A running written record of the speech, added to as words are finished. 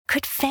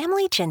Could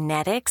family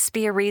genetics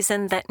be a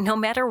reason that no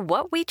matter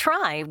what we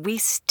try, we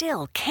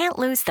still can't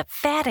lose the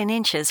fat and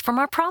inches from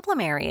our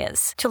problem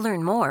areas? To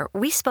learn more,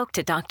 we spoke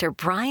to Dr.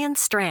 Brian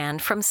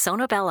Strand from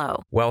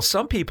Sonobello. While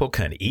some people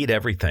can eat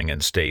everything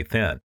and stay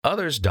thin,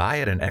 others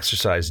diet and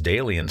exercise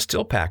daily and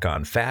still pack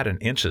on fat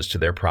and inches to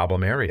their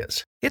problem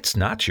areas. It's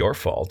not your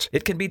fault.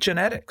 It can be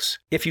genetics.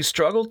 If you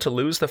struggle to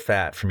lose the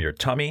fat from your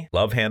tummy,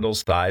 love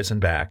handles, thighs, and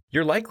back,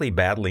 you're likely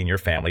battling your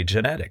family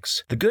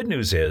genetics. The good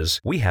news is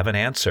we have an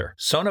answer.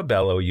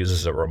 Sonobello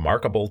uses a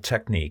remarkable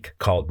technique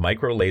called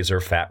micro-laser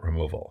fat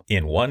removal.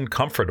 In one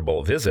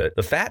comfortable visit,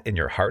 the fat in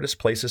your hardest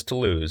places to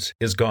lose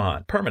is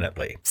gone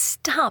permanently.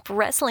 Stop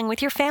wrestling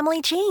with your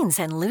family genes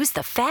and lose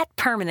the fat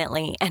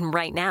permanently. And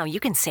right now,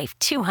 you can save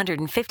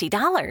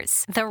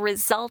 $250. The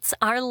results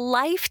are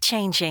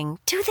life-changing.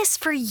 Do this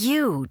for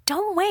you.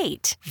 Don't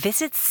wait.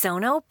 Visit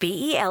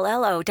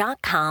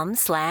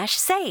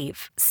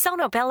sonobello.com/save.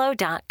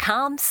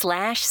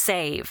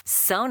 sonobello.com/save.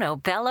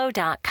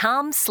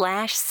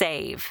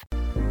 sonobello.com/save.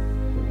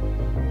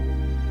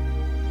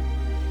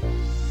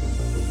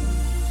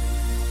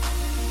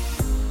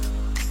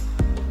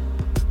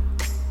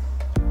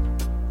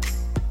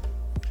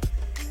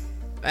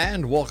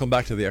 And welcome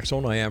back to the X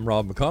Zone. I am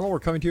Rob McConnell.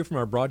 We're coming to you from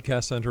our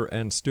broadcast center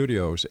and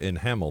studios in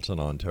Hamilton,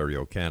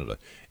 Ontario, Canada.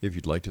 If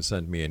you'd like to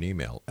send me an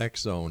email,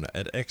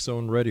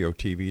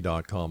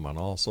 xzone@xzoneradiotv.com. On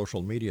all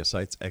social media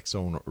sites, X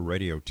Zone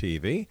Radio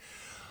TV.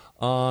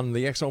 On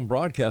the X Zone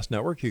Broadcast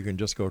Network, you can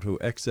just go to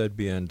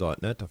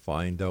xzbn.net to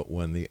find out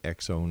when the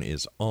X Zone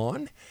is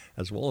on,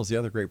 as well as the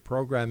other great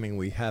programming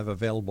we have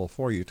available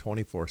for you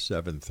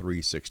 24/7,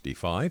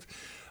 365.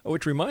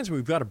 Which reminds me,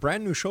 we've got a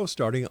brand new show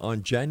starting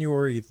on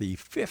January the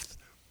 5th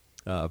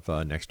of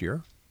next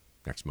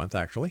month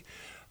actually.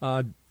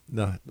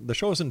 The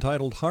show is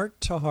entitled Heart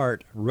to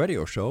Heart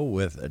Radio Show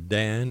with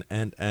Dan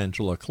and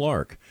Angela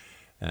Clark.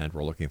 And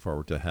we're looking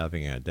forward to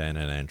having Dan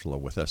and Angela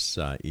with us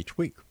each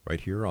week right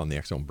here on the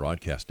X Zone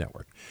Broadcast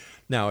Network.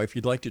 Now, if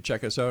you'd like to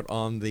check us out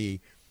on the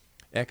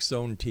X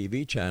Zone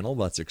TV channel,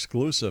 that's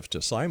exclusive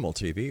to Simul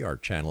TV. Our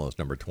channel is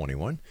number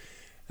 21.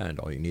 And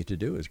all you need to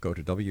do is go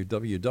to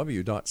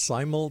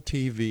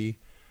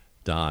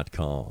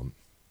www.simultv.com.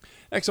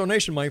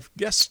 Exonation, my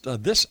guests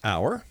this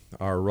hour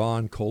are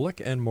Ron Kolek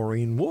and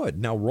Maureen Wood.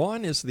 Now,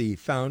 Ron is the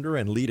founder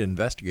and lead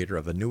investigator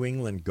of the New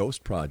England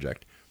Ghost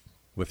Project.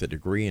 With a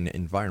degree in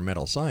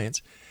environmental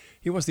science,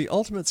 he was the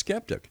ultimate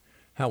skeptic.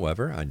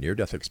 However, a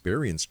near-death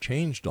experience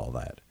changed all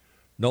that.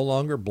 No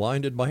longer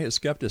blinded by his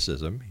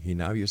skepticism, he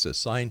now uses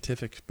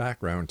scientific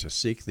background to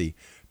seek the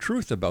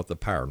truth about the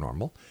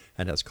paranormal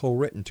and has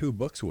co-written 2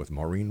 books with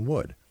Maureen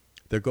Wood,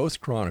 The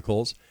Ghost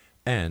Chronicles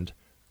and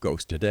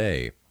Ghost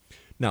Today.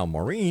 Now,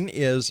 Maureen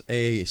is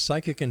a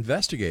psychic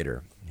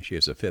investigator. She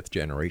is a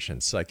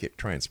 5th-generation psychic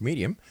trance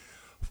medium.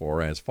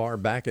 For as far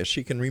back as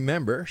she can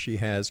remember, she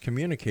has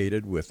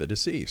communicated with the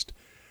deceased.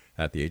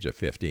 At the age of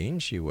 15,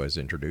 she was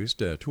introduced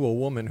to a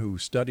woman who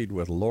studied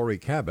with Laurie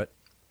Cabot.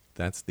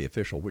 That's the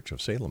official witch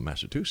of Salem,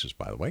 Massachusetts,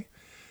 by the way.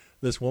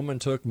 This woman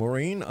took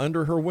Maureen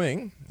under her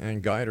wing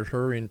and guided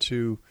her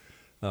into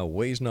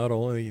ways not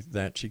only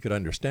that she could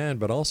understand,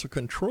 but also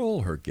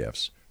control her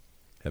gifts.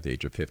 At the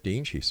age of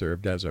 15, she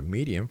served as a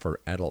medium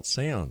for adult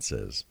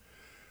seances.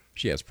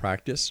 She has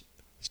practiced,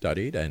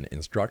 studied, and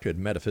instructed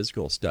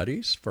metaphysical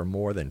studies for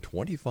more than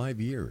 25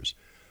 years.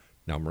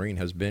 Now, Maureen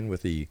has been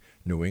with the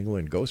New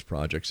England Ghost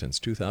Project since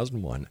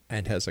 2001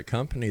 and has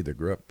accompanied the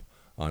group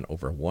on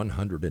over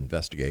 100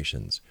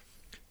 investigations.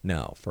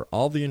 Now, for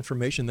all the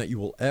information that you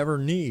will ever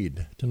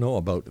need to know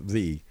about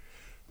the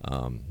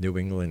New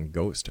England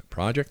Ghost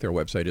Project, their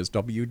website is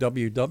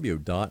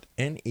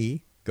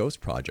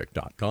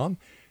www.neghostproject.com.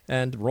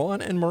 And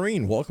Ron and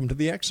Maureen, welcome to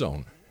the X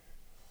Zone.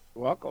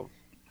 Welcome.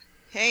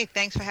 Hey,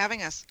 thanks for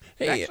having us.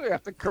 Hey. Actually, I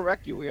have to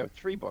correct you. We have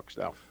 3 books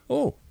now.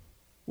 Oh,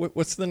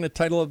 what's then the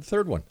title of the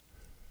 3rd one?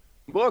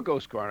 More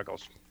Ghost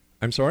Chronicles.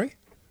 I'm sorry?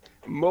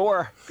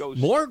 More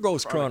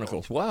Ghost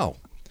Chronicles. Wow.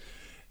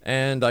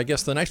 And I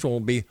guess the next one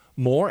will be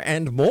More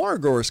and More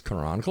Ghost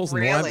Chronicles.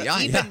 Really?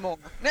 Even more.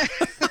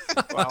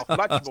 Well,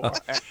 much more,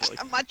 actually.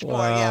 Much more,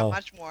 yeah,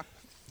 much more.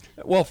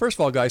 Well, first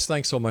of all, guys,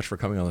 thanks so much for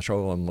coming on the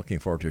show. I'm looking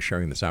forward to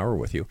sharing this hour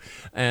with you.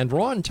 And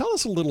Ron, tell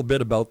us a little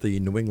bit about the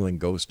New England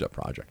Ghost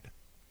Project.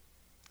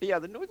 Yeah,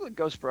 the New England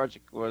Ghost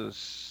Project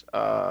was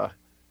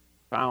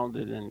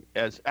founded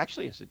as a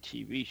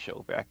TV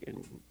show back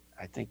in,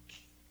 I think,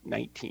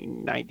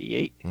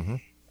 1998. Mm-hmm.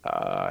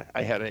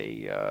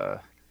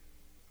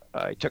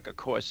 I took a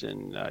course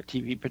in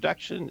TV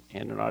production,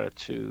 and in order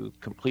to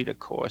complete a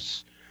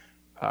course,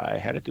 I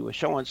had to do a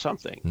show on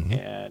something. Mm-hmm.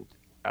 And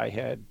I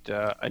had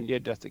a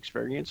near-death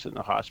experience in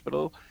the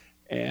hospital,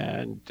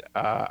 and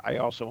I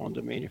also owned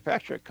a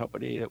manufacturing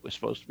company that was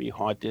supposed to be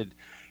haunted,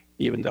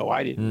 even though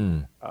I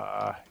didn't,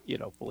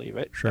 believe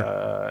it.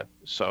 Sure.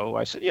 So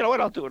I said, you know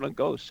what, I'll do it on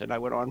ghosts. And I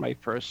went on my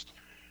first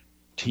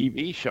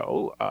TV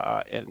show,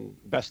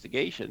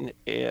 investigation,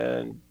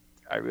 and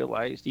I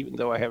realized, even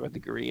though I have a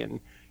degree in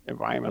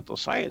environmental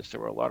science,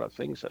 there were a lot of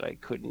things that I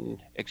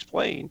couldn't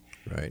explain.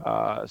 Right.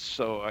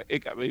 So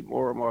it got me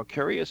more and more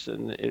curious,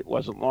 and it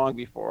wasn't long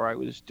before I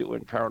was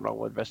doing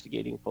paranormal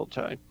investigating full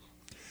time.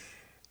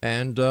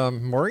 And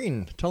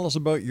Maureen, tell us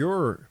about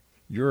your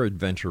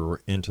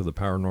adventure into the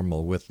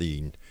paranormal with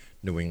the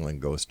New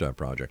England Ghost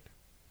Project.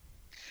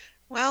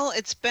 Well,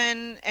 it's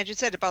been, as you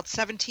said, about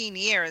 17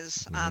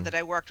 years that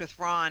I worked with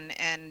Ron,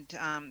 and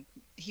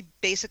he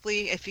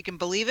basically, if you can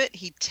believe it,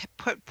 he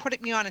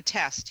put me on a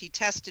test. He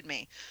tested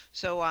me.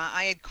 So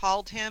I had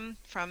called him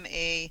from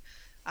a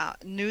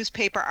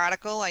newspaper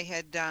article. I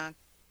had,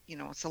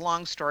 it's a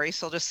long story,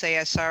 so I'll just say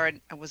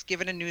I was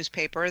given a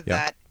newspaper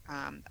that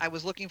I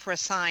was looking for a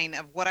sign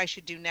of what I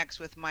should do next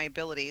with my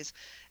abilities.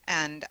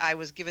 And I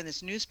was given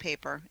this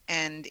newspaper,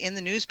 and in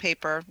the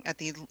newspaper at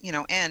the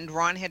end,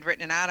 Ron had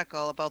written an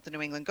article about the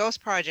New England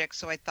Ghost Project.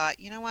 So I thought,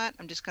 you know what,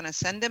 I'm just going to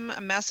send him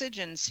a message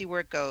and see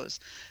where it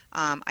goes.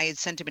 I had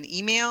sent him an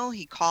email.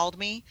 He called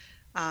me.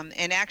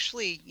 And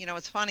actually,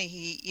 it's funny,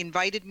 he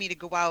invited me to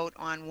go out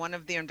on one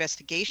of their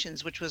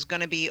investigations, which was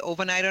going to be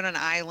overnight on an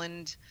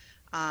island.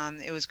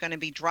 It was going to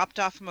be dropped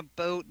off from a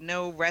boat,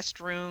 no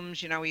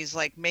restrooms. He's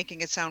like making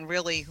it sound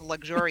really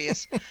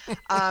luxurious.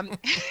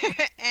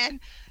 And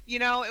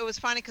it was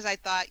funny because I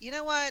thought, you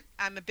know what,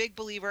 I'm a big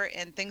believer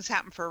and things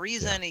happen for a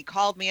reason. Yeah. He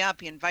called me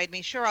up, he invited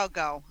me, sure, I'll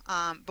go.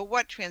 But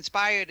what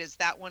transpired is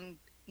that one,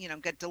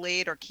 got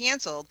delayed or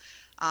canceled.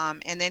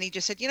 And then he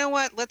just said, you know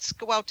what, let's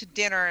go out to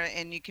dinner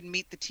and you can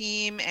meet the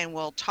team and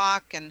we'll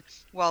talk. And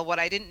well, what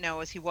I didn't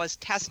know is he was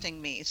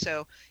testing me.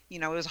 So,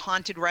 it was a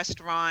haunted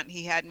restaurant.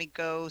 He had me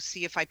go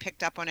see if I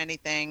picked up on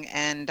anything.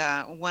 And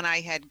when I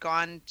had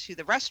gone to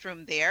the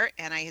restroom there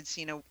and I had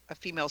seen a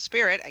female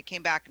spirit, I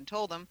came back and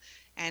told him.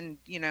 And,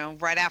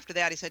 right after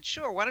that, he said,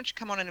 sure, why don't you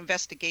come on an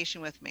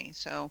investigation with me?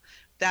 So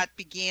that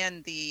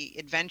began the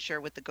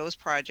adventure with the Ghost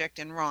Project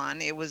and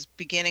Ron. It was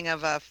beginning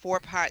of a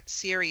 4-part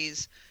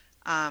series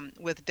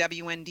with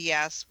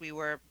WNDS. We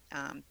were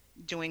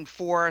doing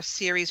 4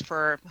 series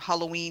for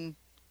Halloween,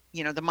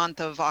 the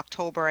month of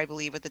October, I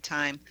believe, at the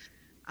time.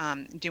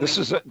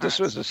 This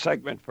was a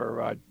segment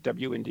for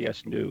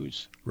WNDS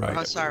News. Right.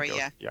 Oh, sorry,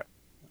 yeah. Yeah.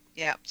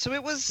 Yeah. So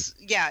it was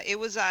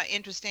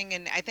interesting.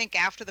 And I think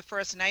after the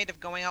first night of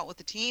going out with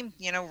the team,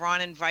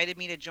 Ron invited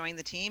me to join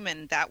the team,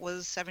 and that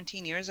was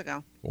 17 years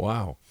ago.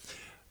 Wow.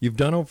 You've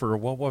done over,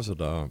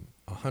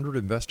 100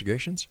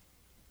 investigations?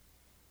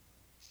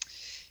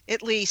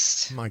 At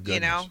least. My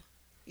goodness.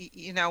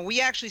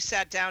 We actually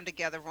sat down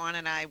together, Ron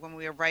and I, when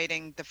we were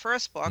writing the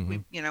first book.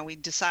 Mm-hmm. We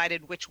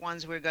decided which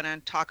ones we were going to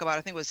talk about.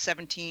 I think it was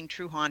 17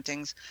 True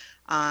Hauntings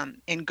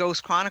in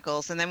Ghost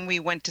Chronicles. And then we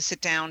went to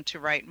sit down to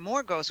write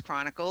more Ghost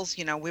Chronicles.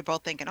 We were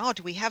both thinking, oh,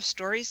 do we have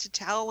stories to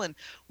tell? And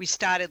we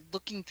started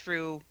looking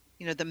through,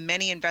 the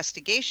many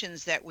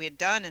investigations that we had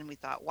done. And we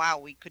thought, wow,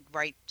 we could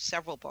write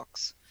several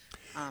books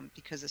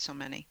because there's so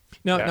many.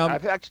 Now,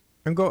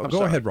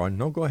 go ahead, Ron.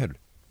 No, go ahead.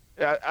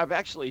 I've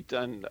actually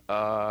done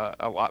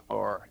a lot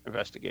more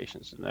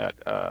investigations than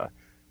that.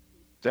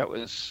 That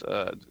was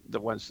the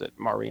ones that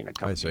Maureen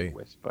accompanied me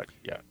with. But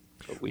yeah.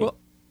 Well,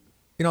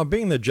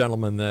 being the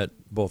gentleman that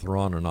both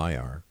Ron and I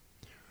are.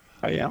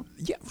 I am?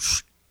 Yeah.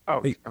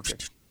 Oh, hey, okay.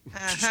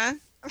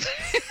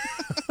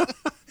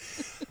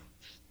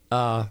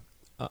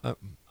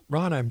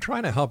 Ron, I'm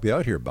trying to help you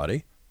out here,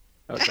 buddy.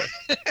 Okay.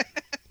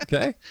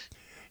 Okay?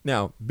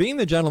 Now, being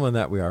the gentleman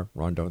that we are,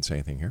 Ron, don't say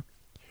anything here.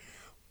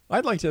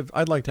 I'd like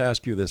to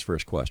ask you this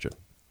first question.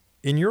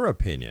 In your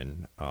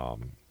opinion,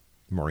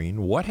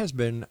 Maureen, what has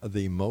been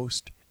the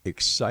most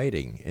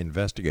exciting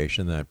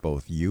investigation that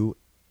both you,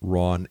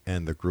 Ron,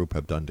 and the group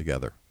have done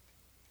together?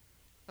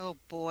 Oh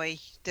boy,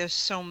 there's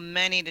so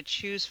many to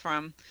choose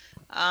from.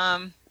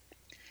 I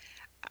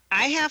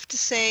have to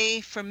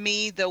say, for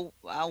me, the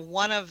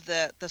one of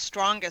the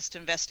strongest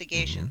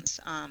investigations.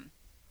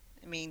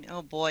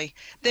 Oh boy,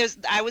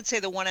 I would say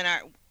the one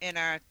in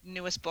our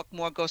newest book,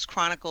 More Ghost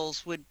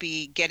Chronicles, would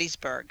be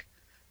Gettysburg,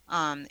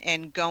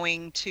 and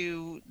going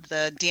to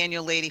the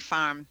Daniel Lady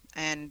Farm.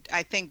 And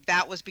I think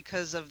that was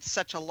because of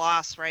such a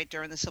loss, right,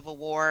 during the Civil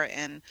War,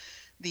 and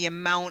the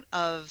amount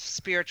of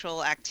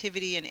spiritual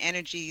activity and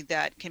energy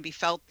that can be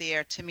felt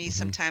there, to me,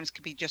 sometimes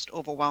can be just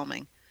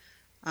overwhelming.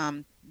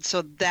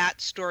 So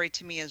that story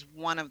to me is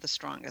one of the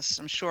strongest.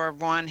 I'm sure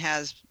Ron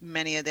has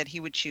many that he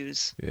would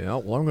choose. Yeah,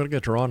 well, I'm going to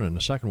get to Ron in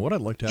a second. What I'd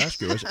like to ask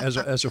you is,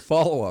 as a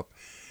follow-up,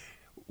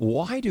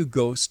 why do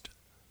ghosts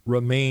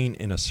remain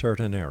in a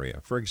certain area?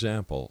 For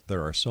example,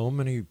 there are so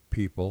many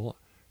people,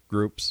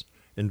 groups,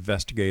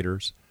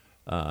 investigators,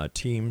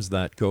 teams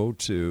that go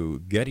to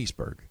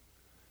Gettysburg,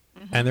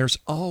 and there's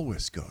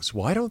always ghosts.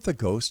 Why don't the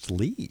ghosts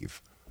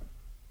leave?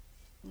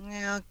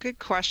 Yeah, good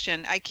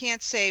question. I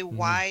can't say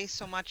why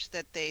so much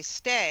that they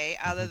stay,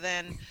 other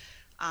than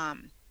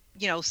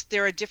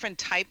there are different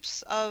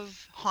types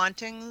of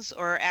hauntings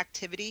or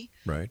activity.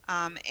 Right.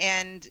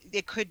 And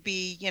it could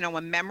be,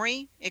 a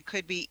memory. It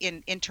could be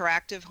in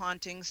interactive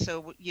hauntings.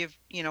 So you've,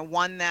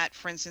 one that,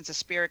 for instance, a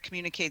spirit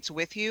communicates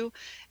with you.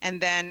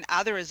 And then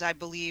others, I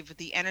believe,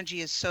 the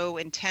energy is so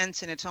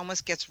intense and it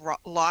almost gets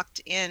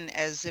locked in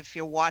as if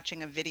you're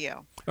watching a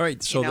video. All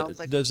right. So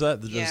does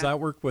that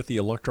work with the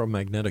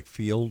electromagnetic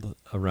field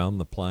around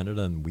the planet,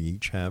 and we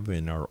each have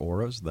in our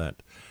auras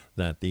that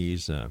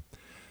these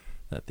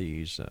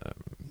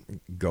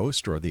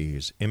ghosts or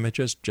these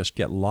images just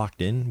get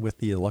locked in with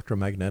the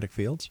electromagnetic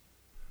fields?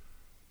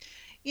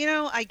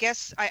 I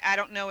guess I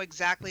don't know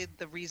exactly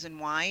the reason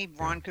why.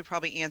 Ron could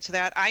probably answer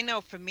that. I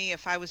know for me,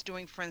 if I was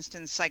doing, for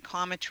instance,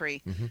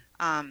 psychometry,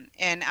 and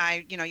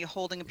you're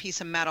holding a piece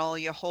of metal,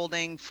 you're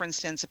holding, for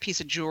instance, a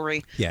piece of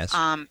jewelry. Yes.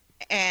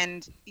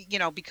 And,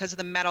 because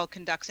the metal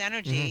conducts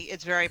energy,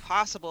 it's very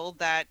possible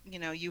that,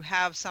 you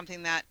have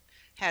something that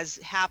has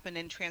happened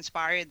and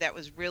transpired that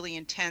was really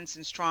intense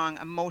and strong,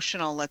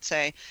 emotional, let's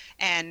say,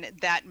 and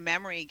that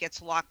memory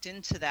gets locked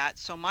into that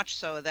so much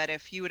so that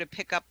if you were to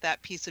pick up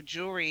that piece of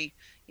jewelry,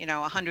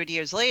 100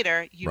 years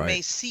later, you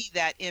may see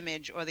that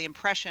image or the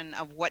impression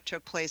of what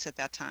took place at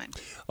that time.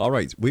 All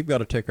right, we've got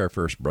to take our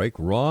first break.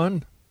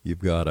 Ron, you've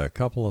got a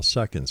couple of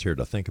seconds here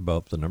to think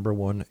about the number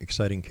one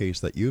exciting case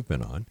that you've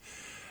been on,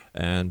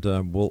 and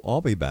we'll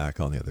all be back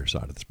on the other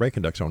side of this break.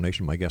 And Exo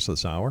Nation, my guests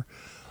this hour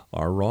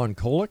are Ron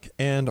Kolek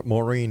and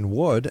Maureen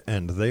Wood,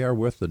 and they are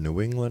with the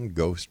New England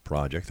Ghost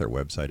Project. Their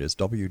website is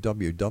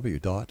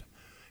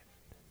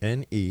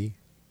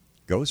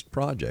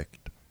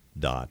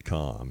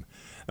www.neghostproject.com.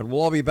 And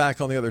we'll all be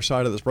back on the other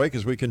side of this break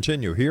as we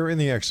continue here in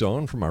the X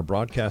Zone from our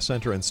broadcast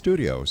center and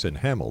studios in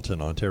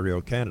Hamilton, Ontario,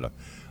 Canada.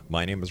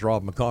 My name is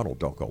Rob McConnell.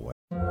 Don't go away.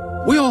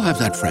 We all have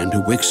that friend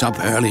who wakes up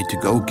early to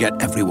go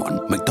get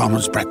everyone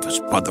McDonald's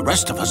breakfast, while the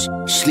rest of us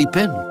sleep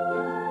in.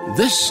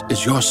 This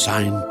is your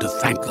sign to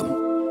thank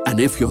them. And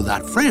if you're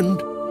that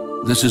friend,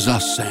 this is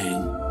us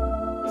saying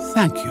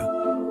thank you.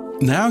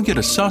 Now get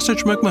a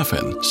sausage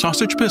McMuffin,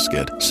 sausage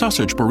biscuit,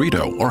 sausage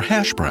burrito, or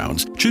hash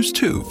browns. Choose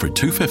 2 for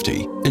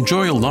 $2.50.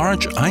 Enjoy a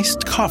large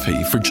iced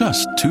coffee for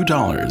just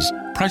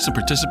 $2. Price and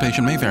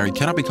participation may vary.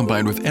 Cannot be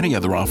combined with any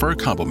other offer or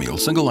combo meal.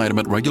 Single item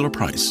at regular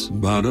price.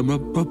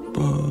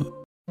 Ba-da-ba-ba-ba.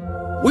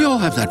 We all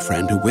have that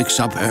friend who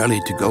wakes up early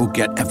to go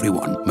get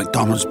everyone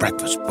McDonald's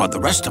breakfast, while the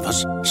rest of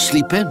us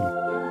sleep in.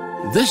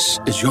 This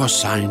is your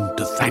sign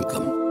to thank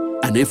them.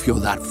 And if you're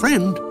that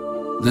friend,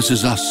 this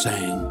is us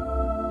saying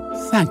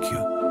thank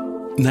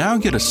you. Now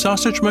get a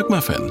sausage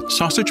McMuffin,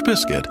 sausage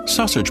biscuit,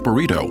 sausage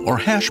burrito, or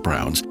hash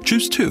browns.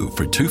 Choose 2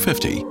 for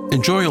 $2.50.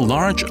 Enjoy a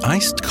large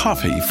iced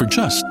coffee for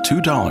just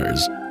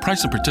 $2.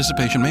 Price and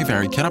participation may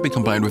vary. Cannot be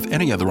combined with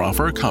any other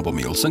offer or combo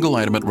meal. Single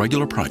item at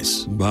regular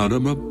price.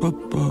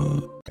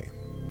 Ba-da-ba-ba-ba.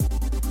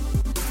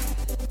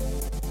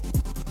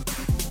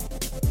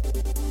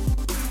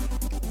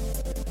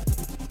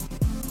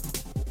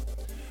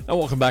 And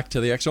welcome back to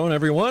the X Zone,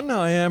 everyone.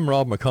 I am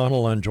Rob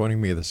McConnell, and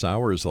joining me this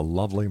hour is the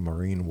lovely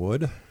Maureen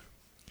Wood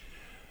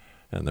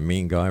and the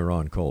mean guy,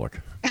 Ron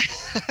Kolek.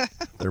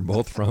 They're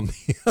both from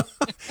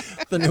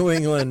the New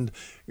England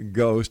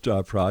Ghost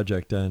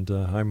Project, and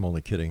I'm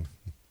only kidding.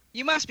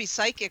 You must be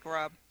psychic,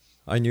 Rob.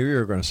 I knew you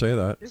were going to say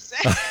that.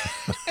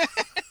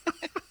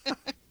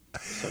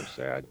 So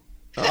sad.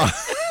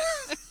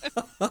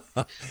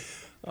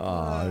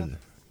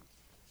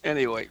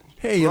 Anyway,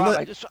 hey, Rob,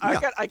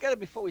 I got it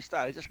before we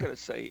start. I just got to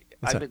say,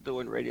 I've been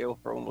doing radio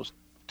for almost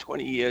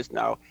 20 years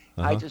now.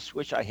 I just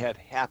wish I had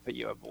half of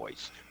your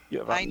voice. You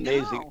have an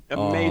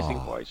amazing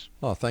voice.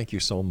 Oh, thank you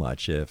so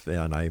much.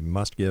 And I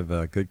must give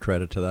good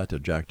credit to that to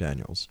Jack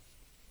Daniels.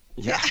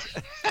 Yeah.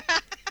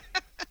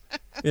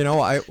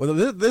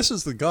 This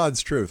is the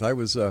God's truth. I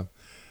was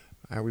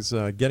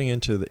getting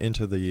into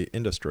the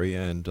industry,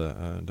 and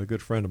a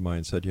good friend of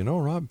mine said,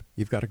 Rob,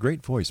 you've got a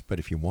great voice, but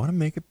if you want to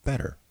make it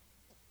better,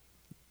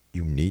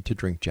 you need to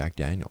drink Jack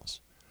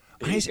Daniels.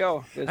 There you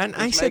go.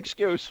 I said,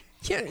 excuse.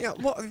 Yeah.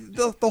 Well,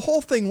 the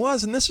whole thing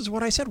was, and this is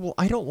what I said. Well,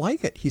 I don't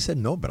like it. He said,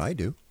 no, but I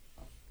do.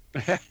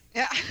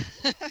 Yeah.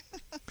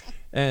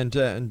 And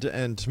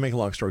to make a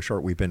long story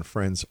short, we've been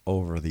friends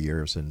over the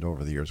years, and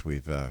over the years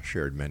we've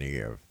shared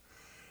many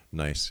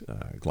nice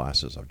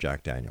glasses of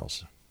Jack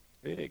Daniels.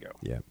 There you go.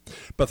 Yeah.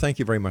 But thank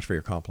you very much for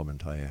your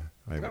compliment. I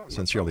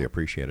sincerely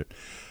appreciate it.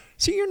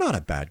 See, you're not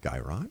a bad guy,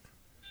 Ron.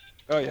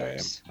 Oh, yeah, I am.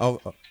 Oh,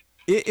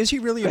 is he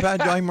really a bad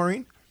guy,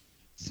 Maureen?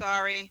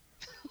 Sorry.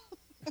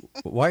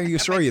 Why are you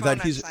sorry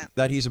that he's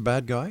a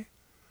bad guy?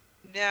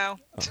 No.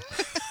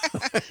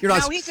 You're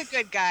not... No, he's a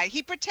good guy.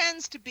 He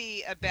pretends to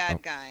be a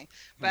bad guy,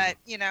 but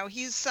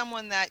he's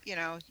someone that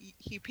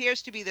he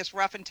appears to be this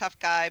rough and tough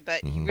guy,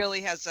 but he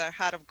really has a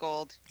heart of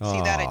gold.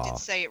 See that? I did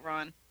say it,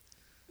 Ron.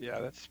 Yeah,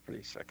 that's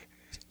pretty sick.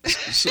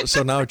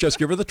 So now just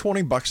give her the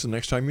 $20 the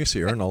next time you see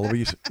her, and all of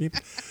you.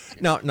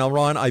 Now,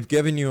 Ron, I've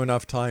given you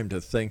enough time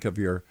to think of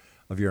your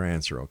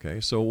answer. Okay,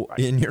 so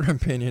in your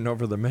opinion,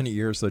 over the many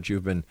years that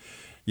you've been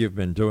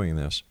doing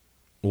this,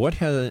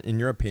 what in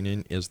your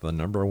opinion is the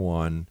number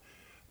one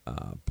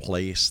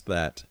place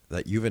that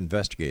you've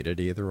investigated,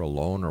 either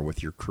alone or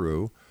with your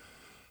crew,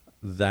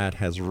 that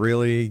has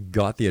really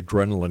got the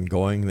adrenaline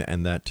going,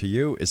 and that to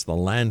you is the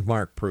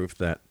landmark proof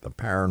that the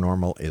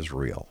paranormal is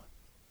real?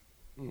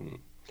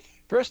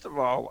 First of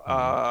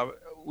all,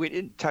 we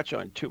didn't touch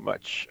on too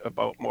much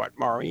about what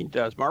Maureen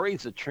does.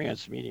 Maureen's a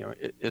trance medium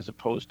as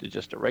opposed to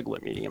just a regular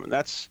medium, and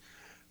that's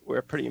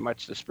where pretty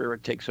much the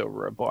spirit takes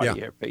over her body.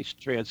 Yeah. Her face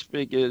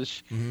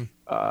transfigures.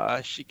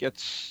 She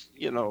gets,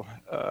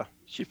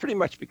 she pretty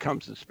much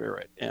becomes the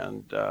spirit.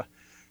 And,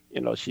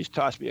 she's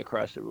tossed me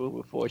across the room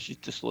before. She's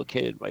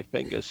dislocated my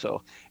fingers.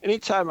 So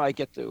anytime I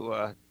get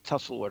to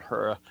tussle with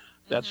her,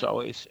 that's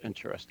always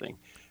interesting.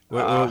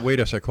 Wait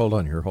a sec. Hold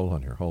on here.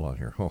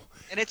 Oh.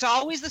 And it's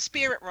always the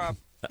spirit, Rob.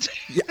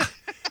 Yeah.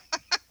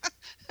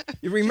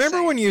 You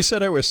remember when you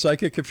said I was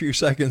psychic a few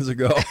seconds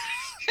ago?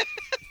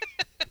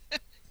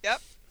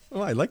 Yep.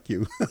 Oh, I like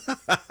you.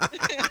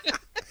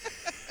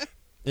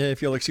 Yeah,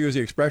 if you'll excuse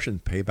the expression,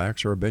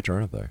 paybacks are a bitch,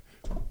 aren't they?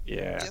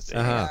 Yeah. Yes, they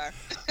are.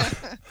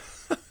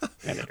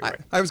 Anyway.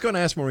 I was going to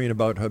ask Maureen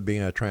about her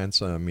being a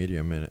trance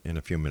medium in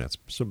a few minutes,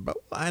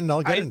 and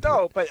I'll get into it. I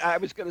know, but I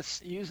was going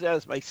to use that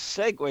as my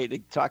segue to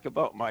talk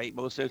about my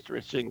most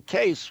interesting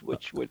case,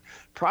 which would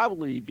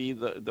probably be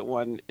the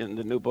one in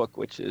the new book,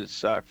 which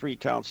is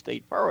Freetown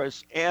State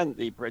Forest and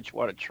the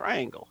Bridgewater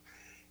Triangle.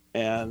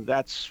 And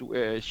that's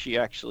where she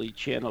actually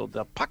channeled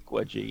the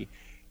Pukwudgie.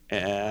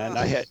 And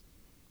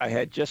I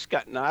had just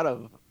gotten out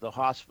of the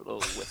hospital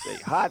with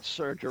a heart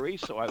surgery,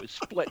 so I was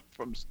split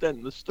from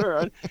stem to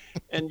stern,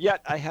 and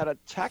yet I had to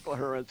tackle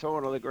her and throw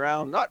her on the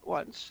ground, not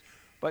once,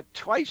 but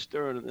twice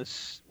during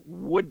this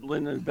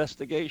woodland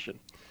investigation.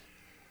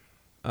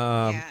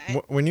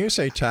 When you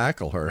say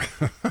tackle her...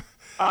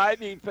 I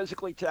mean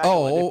physically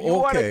tackle her.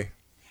 Oh, okay.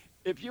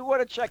 If you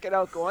want to check it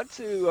out, go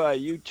onto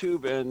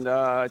YouTube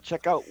and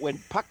check out when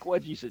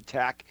Pukwudgies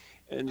attack,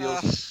 and you'll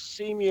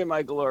see me in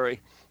my glory.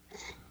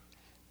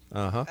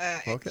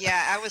 Okay.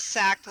 Yeah, I was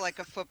sacked like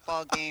a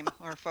football game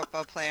or a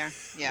football player.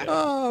 Yeah.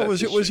 Oh,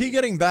 was he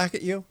getting back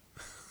at you?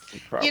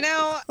 Probably.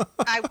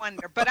 I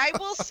wonder. But I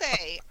will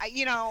say,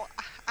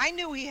 I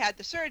knew he had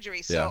the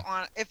surgery. So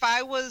if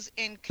I was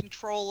in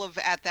control of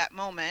at that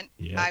moment,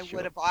 I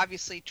would have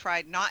obviously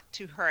tried not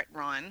to hurt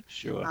Ron.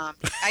 Sure.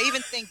 I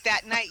even think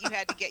that night you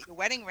had to get your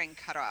wedding ring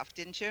cut off,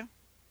 didn't you?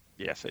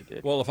 Yes, I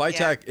did. Well,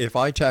 if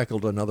I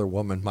tackled another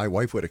woman, my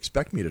wife would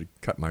expect me to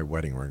cut my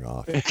wedding ring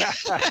off.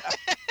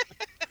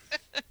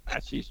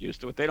 She's used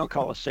to it. They don't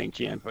call us St.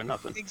 Jan for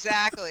nothing.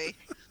 Exactly.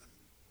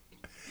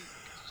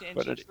 She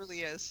But truly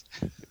is.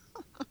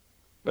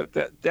 But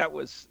that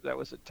was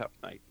a tough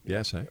night.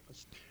 Yes,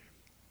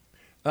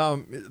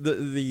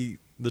 the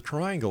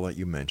triangle that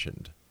you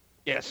mentioned.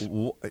 Yes.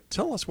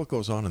 Tell us what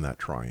goes on in that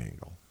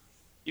triangle.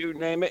 You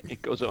name it,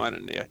 it goes on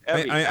in there.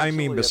 I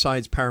mean,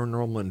 besides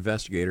paranormal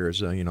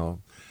investigators,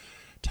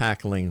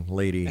 tackling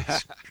lady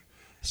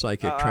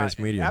psychic trance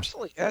mediums.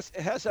 Absolutely. It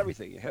has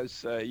everything. It has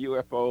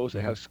UFOs.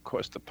 It has, of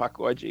course, the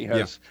Pukwudgie. It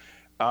has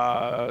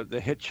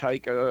the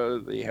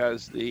hitchhiker. It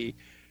has the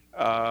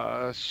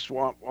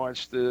swamp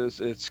monsters.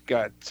 It's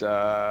got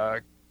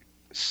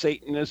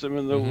Satanism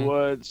in the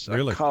woods,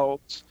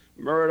 occults,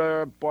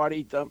 murder,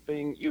 body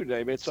dumping, you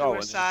name it. It's all in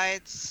there.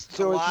 Suicides.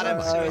 A lot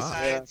of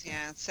suicides.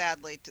 Yeah,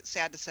 sadly,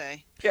 sad to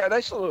say. Yeah,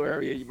 nice little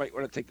area. You might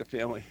want to take the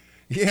family.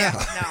 Yeah.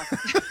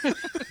 No.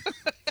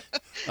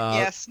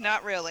 Yes,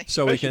 not really.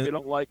 So Especially if you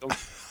don't like them.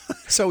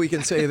 So we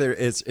can say there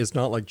it's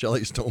not like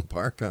Jellystone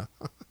Park, huh?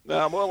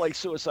 No, more like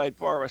Suicide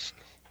Forest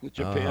in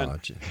Japan.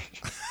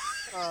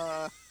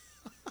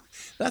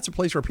 That's a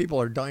place where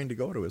people are dying to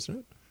go to, isn't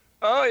it?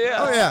 Oh yeah.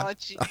 Oh yeah.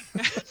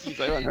 Jeez,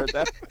 I haven't heard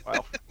that for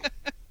a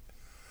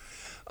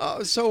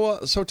while.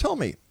 So tell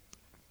me,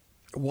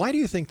 why do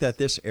you think that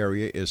this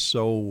area is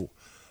so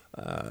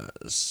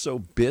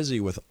busy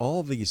with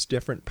all these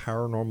different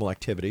paranormal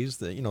activities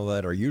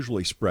that are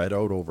usually spread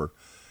out over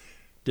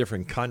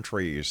different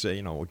countries,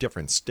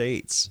 different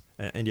states,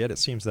 and yet it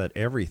seems that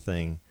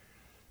everything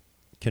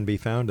can be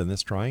found in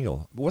this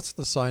triangle? What's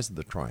the size of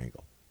the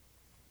triangle?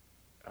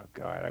 Oh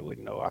God, I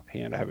wouldn't know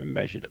offhand. I haven't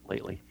measured it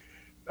lately.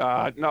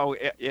 No,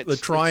 it's the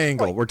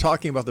triangle. It's We're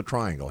talking about the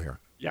triangle here.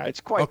 Yeah,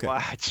 it's quite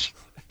large.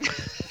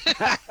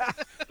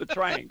 The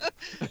triangle.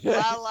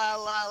 La la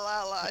la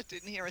la la.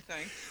 Didn't hear a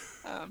thing.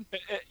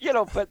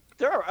 But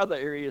there are other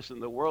areas in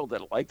the world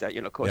that are like that.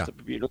 Of course, the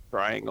Bermuda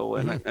Triangle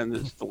and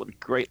there's the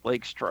Great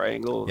Lakes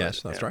Triangle.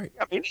 Yes, that's right.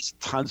 I mean, there's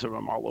tons of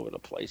them all over the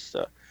place.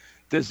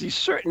 There's these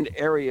certain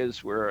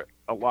areas where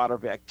a lot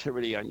of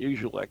activity,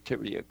 unusual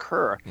activity,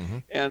 occur,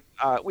 and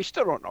we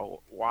still don't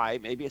know why.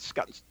 Maybe it's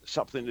got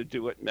something to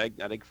do with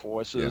magnetic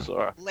forces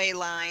or ley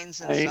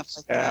lines and stuff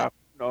like that.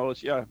 Who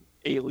knows? Yeah.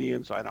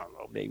 Aliens, I don't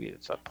know. Maybe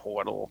it's a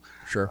portal.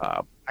 Sure.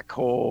 Black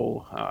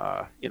hole.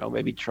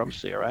 Maybe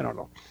Trump's there. I don't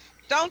know.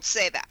 Don't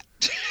say that.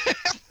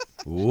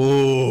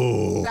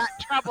 Ooh. Got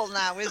trouble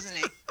now, isn't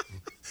he?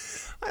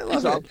 I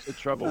love it. The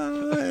trouble.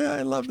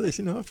 I love this.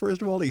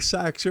 First of all, he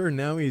sacks her, and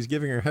now he's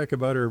giving her heck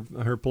about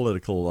her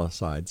political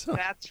side. So.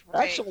 That's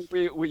right.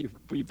 Actually,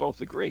 we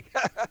both agree.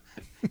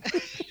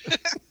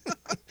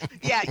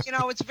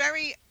 Yeah, it's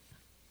very,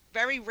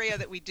 very rare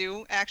that we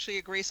do actually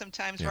agree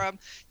sometimes, Rob.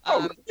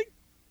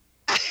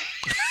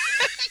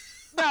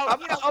 No,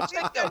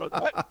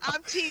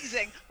 I'm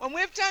teasing. When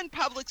we've done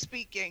public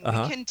speaking, we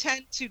can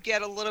tend to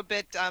get a little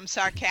bit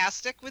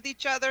sarcastic with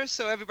each other.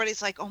 So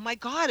everybody's like, "Oh my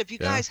God, have you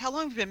guys? How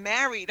long have you been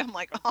married?" I'm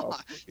like, "Oh,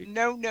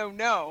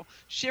 no,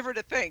 shiver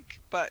to think."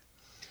 But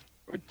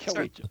we'd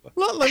kill each other.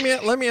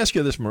 Let me ask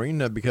you this,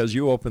 Maureen, because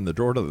you opened the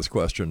door to this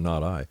question,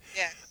 not I.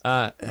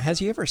 Yes. Has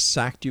he ever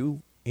sacked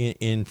you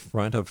in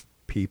front of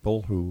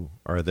people who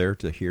are there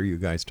to hear you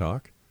guys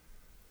talk?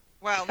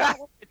 Well, not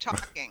when we're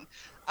talking.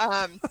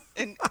 And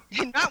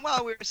not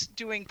while we're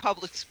doing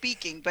public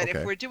speaking, but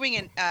if we're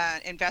doing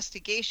an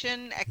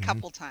investigation, a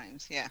couple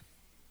times,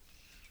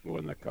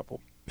 More than a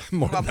couple.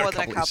 More than a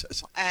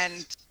couple.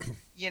 And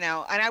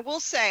and I will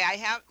say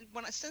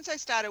since I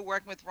started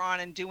working with Ron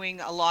and doing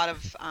a lot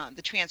of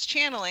the trans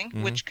channeling,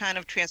 which kind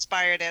of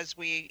transpired as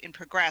we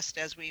progressed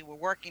as we were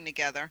working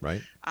together.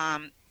 Right.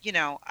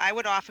 I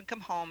would often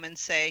come home and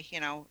say,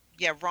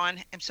 yeah, Ron,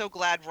 I'm so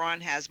glad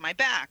Ron has my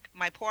back.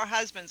 My poor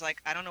husband's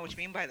like, I don't know what you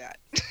mean by that.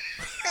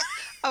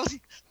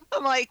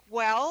 I'm like,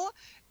 well,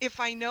 if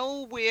I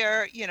know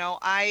where,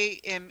 I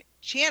am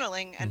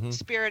channeling and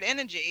spirit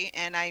energy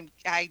and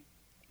I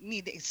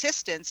need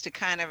assistance to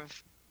kind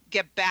of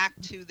get back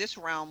to this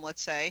realm,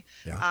 let's say,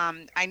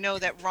 I know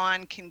that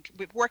Ron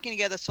working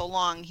together so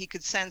long, he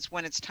could sense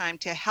when it's time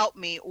to help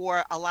me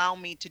or allow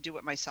me to do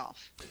it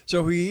myself.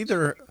 So he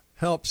either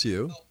helps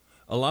you,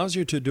 allows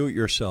you to do it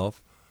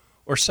yourself,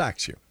 or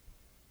sacks you.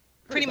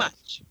 Pretty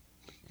much.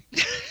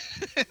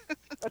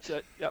 That's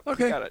it. Yep.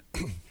 Okay. Got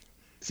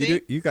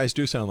it. You guys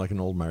do sound like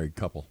an old married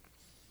couple.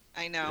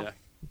 I know. Yeah.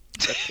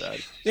 That's sad.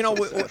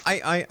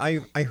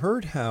 I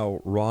heard how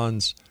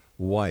Ron's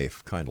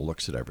wife kind of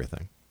looks at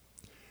everything.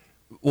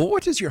 Well,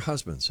 what does your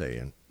husband say?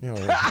 And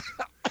yeah.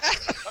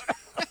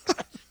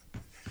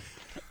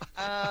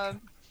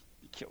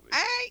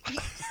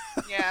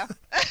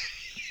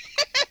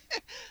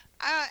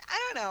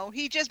 I don't know.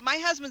 My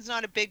husband's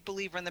not a big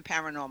believer in the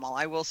paranormal.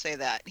 I will say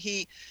that.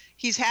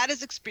 He's had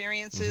his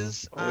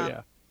experiences,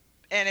 and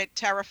it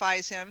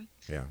terrifies him.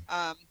 Yeah.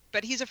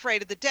 But he's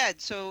afraid of the dead.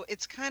 So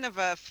it's kind of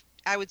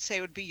I would say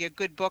it would be a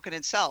good book in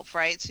itself,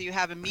 right? So you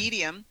have a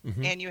medium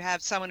and you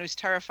have someone who's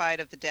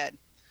terrified of the dead.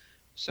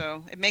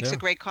 So it makes a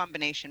great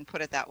combination,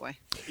 put it that way.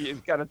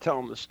 You've got to tell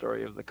him the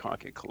story of the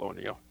Concord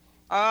Colonial.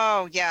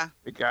 Oh, yeah.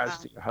 Regards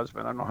to your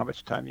husband. I don't know how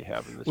much time you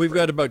have in this. We've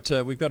got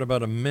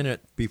about a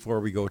minute before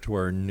we go to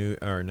our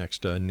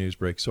next news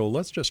break. So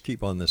let's just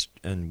keep on this,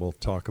 and we'll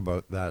talk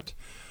about that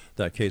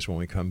case when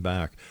we come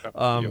back.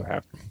 You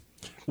have to.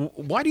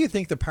 Why do you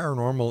think the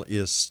paranormal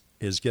is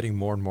getting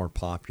more and more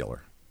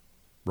popular,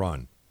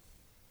 Ron?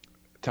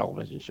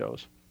 Television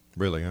shows.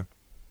 Really, huh?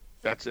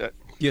 That's it.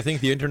 Do you think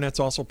the internet's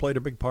also played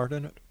a big part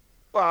in it?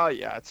 Well,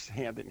 yeah, it's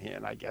hand in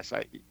hand, I guess.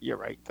 You're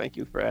right. Thank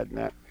you for adding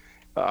that.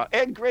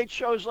 And great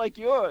shows like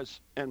yours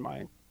and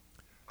mine.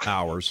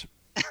 Ours.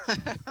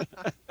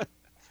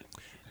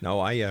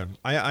 No,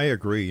 I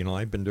agree.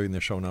 I've been doing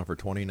this show now for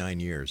 29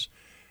 years,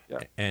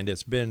 and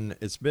it's been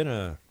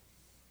a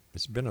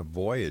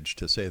voyage,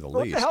 to say the least.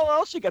 What the hell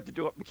else you got to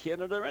do up in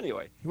Canada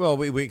anyway? Well,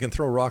 we can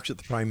throw rocks at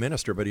the Prime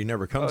Minister, but he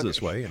never comes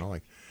this way.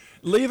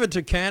 Leave it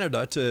to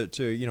Canada to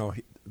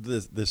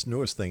this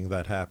newest thing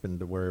that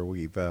happened where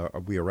we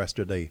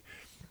arrested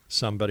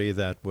somebody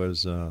that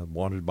was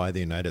wanted by the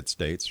United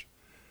States.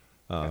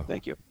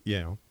 Thank you.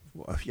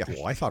 Well,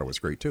 I thought it was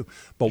great too.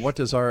 But what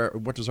does our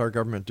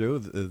government do?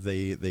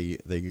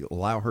 They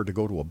allow her to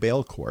go to a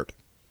bail court,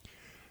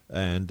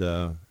 and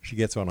she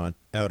gets out on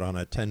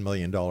a $10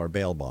 million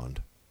bail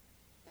bond.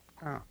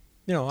 Oh.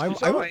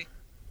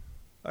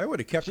 I would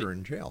have kept her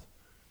in jail.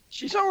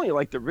 She's only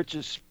like the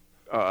richest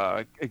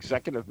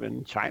executive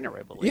in China,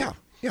 I believe. Yeah.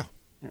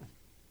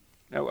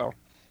 Oh well.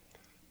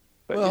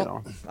 But,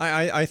 well,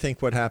 I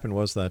think what happened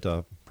was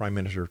that Prime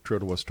Minister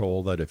Trudeau was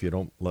told that if you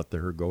don't let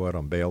her go out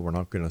on bail, we're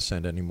not going to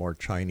send any more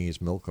Chinese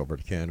milk over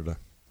to Canada.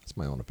 That's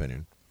my own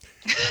opinion.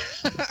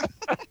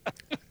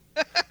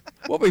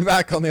 We'll be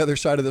back on the other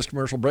side of this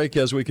commercial break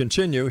as we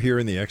continue here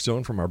in the X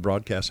Zone from our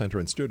broadcast center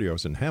and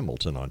studios in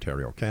Hamilton,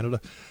 Ontario,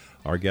 Canada.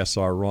 Our guests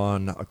are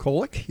Ron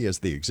Kolek. He is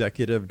the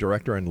executive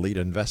director and lead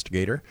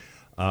investigator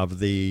of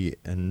the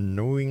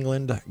New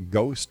England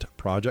Ghost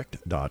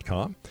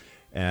Project.com.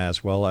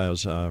 As well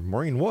as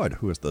Maureen Wood,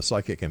 who is the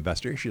psychic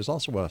investigator. She's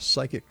also a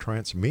psychic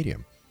trance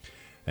medium.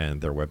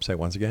 And their website,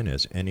 once again,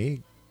 is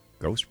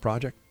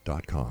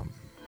neghostproject.com.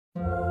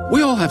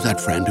 We all have that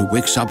friend who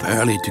wakes up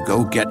early to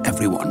go get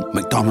everyone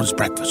McDonald's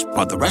breakfast,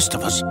 while the rest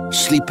of us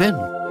sleep in.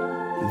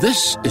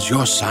 This is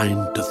your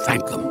sign to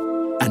thank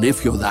them. And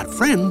if you're that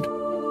friend,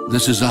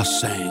 this is us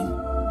saying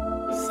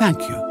thank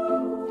you.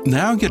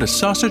 Now get a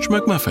sausage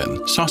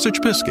McMuffin, sausage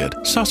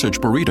biscuit, sausage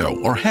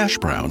burrito, or hash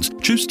browns.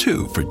 Choose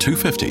 2 for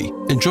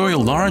 $2.50. Enjoy a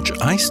large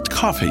iced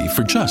coffee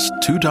for just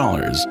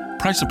 $2.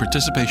 Price and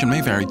participation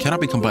may vary.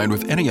 Cannot be combined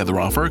with any other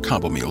offer or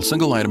combo meal.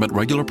 Single item at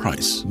regular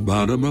price.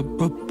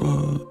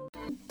 Ba-da-ba-ba-ba.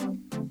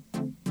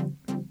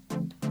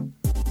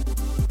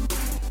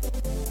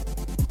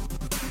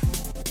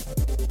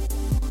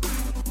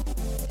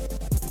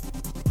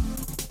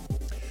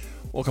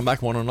 Welcome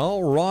back, one and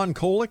all. Ron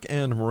Kolek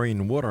and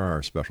Maureen Wood are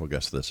our special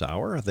guests this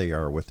hour. They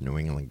are with New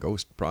England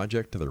Ghost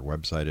Project. Their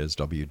website is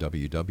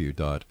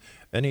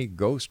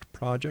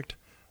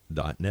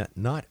www.anyghostproject.net,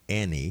 not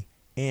any,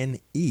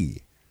 N-E,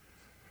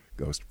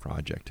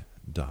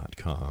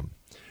 ghostproject.com.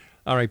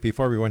 All right,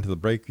 before we went to the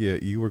break,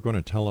 you were going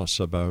to tell us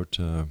about,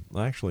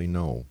 actually,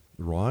 no,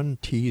 Ron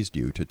teased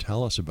you to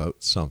tell us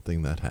about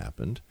something that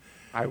happened.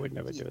 I would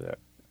never do that.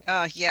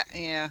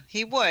 Yeah,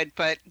 he would,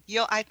 but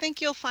I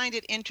think you'll find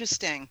it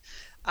interesting,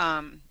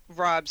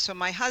 Rob. So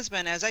my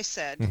husband, as I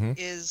said,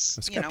 is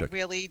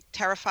really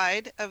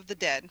terrified of the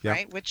dead,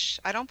 right? Which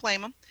I don't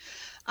blame him.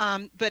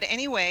 But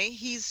anyway,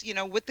 he's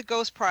with the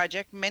Ghost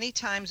Project many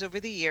times over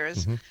the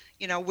years.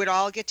 We'd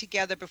all get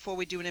together before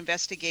we do an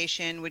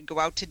investigation. We'd go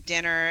out to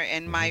dinner,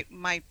 and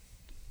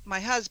my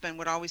husband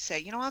would always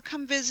say, I'll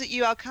come visit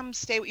you. I'll come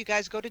stay with you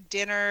guys, go to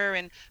dinner.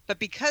 But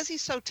because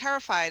he's so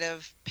terrified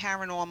of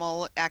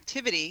paranormal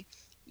activity,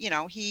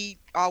 he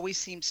always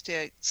seems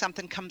to,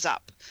 something comes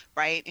up,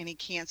 right? And he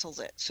cancels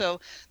it.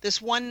 So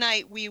this one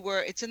night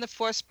it's in the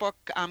first book,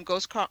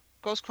 Ghost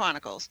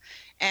Chronicles,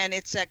 and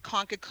it's at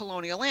Concord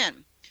Colonial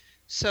Inn.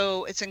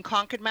 So it's in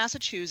Concord,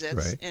 Massachusetts,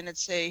 right. And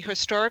it's a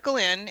historical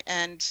inn.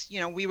 And,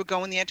 we were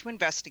going there to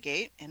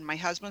investigate, and my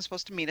husband was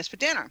supposed to meet us for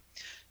dinner.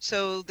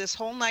 So this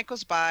whole night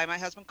goes by. My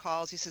husband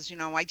calls. He says,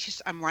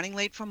 I'm running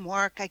late from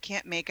work. I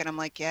can't make it. I'm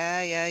like,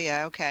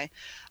 yeah, okay.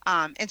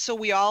 And so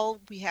we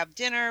have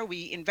dinner.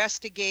 We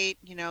investigate.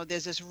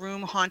 There's this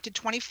room, Haunted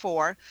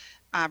 24,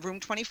 room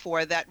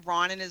 24, that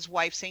Ron and his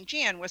wife, St.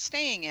 Jan, were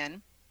staying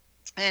in.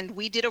 And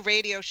we did a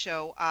radio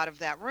show out of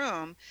that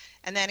room.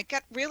 And then it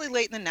got really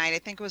late in the night. I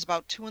think it was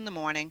about 2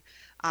 a.m.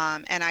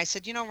 And I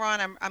said,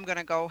 Ron, I'm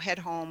going to head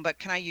home, but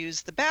can I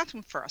use the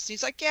bathroom first?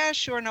 He's like, yeah,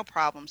 sure, no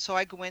problem. So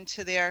I go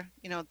into the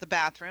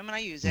bathroom and I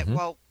use it.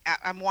 Well,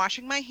 I'm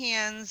washing my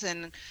hands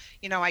and,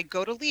 I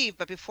go to leave.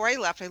 But before I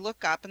left, I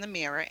look up in the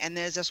mirror and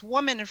there's this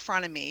woman in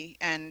front of me,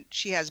 and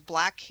she has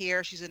black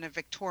hair. She's in a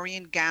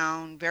Victorian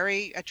gown,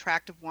 very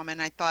attractive woman.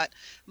 I'm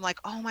like,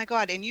 oh my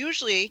God. And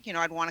usually,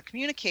 I'd want to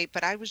communicate,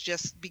 but I was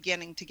just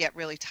beginning to get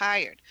really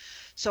tired.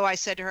 So I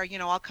said to her,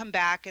 I'll come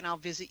back and I'll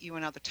visit you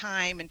another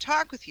time and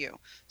talk with you.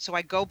 So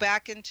I go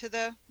back into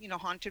the,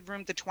 haunted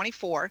room, the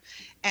 24,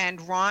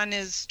 and Ron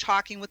is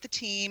talking with the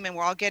team, and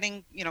we're all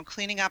getting,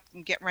 cleaning up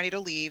and getting ready to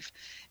leave.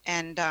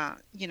 And,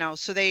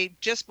 so they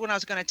just, when I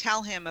was going to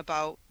tell him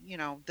about,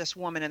 this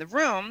woman in the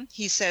room,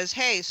 he says,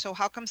 hey, so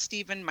how come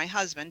Stephen, my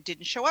husband,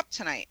 didn't show up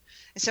tonight?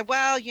 I said,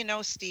 well,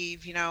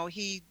 Steve,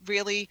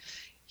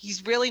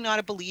 he's really not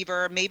a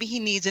believer. Maybe he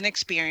needs an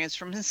experience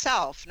from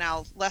himself.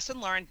 Now, lesson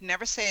learned,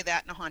 never say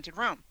that in a haunted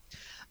room.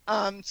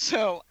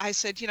 So I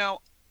said,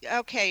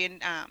 okay.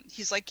 And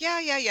he's like,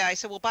 yeah. I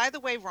said, well, by the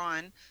way,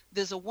 Ron,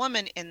 there's a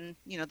woman in,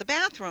 the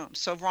bathroom.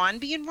 So Ron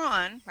being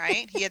Ron,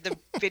 right? He had the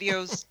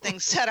videos thing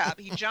set up.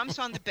 He jumps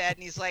on the bed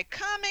and he's like,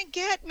 come and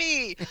get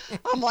me.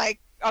 I'm like,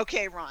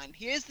 okay, Ron,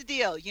 here's the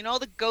deal.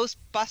 The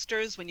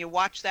Ghostbusters, when you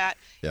watch that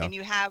and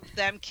you have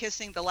them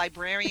kissing the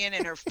librarian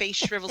and her face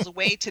shrivels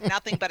away to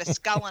nothing but a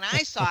skull and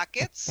eye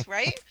sockets,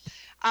 right?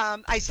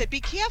 I said, be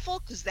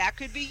careful, because that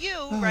could be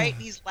you, right?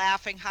 And he's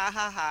laughing, ha,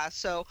 ha, ha.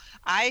 So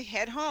I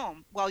head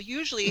home. Well,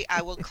 usually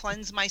I will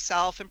cleanse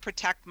myself and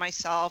protect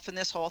myself and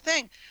this whole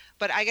thing.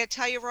 But I got to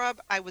tell you, Rob,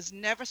 I was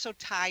never so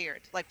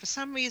tired. Like, for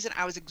some reason,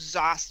 I was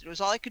exhausted. It was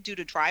all I could do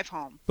to drive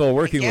home. Well,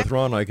 working with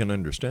Ron, I can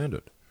understand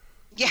it.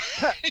 Yeah.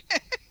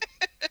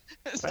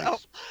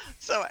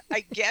 So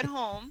I get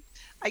home,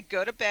 I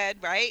go to bed,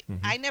 right?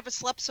 I never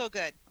slept so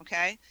good,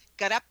 okay?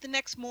 Got up the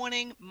next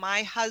morning.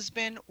 My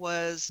husband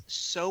was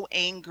so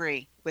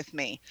angry with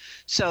me.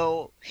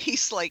 So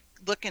he's like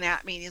looking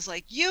at me and he's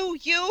like, you,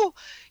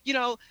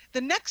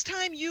 the next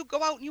time you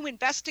go out and you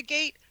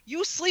investigate,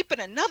 you sleep in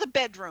another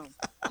bedroom.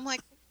 I'm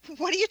like,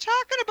 what are you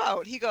talking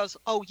about? He goes,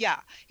 oh,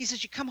 yeah. He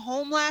says, you come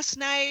home last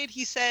night.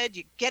 He said,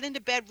 you get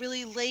into bed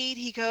really late.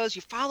 He goes,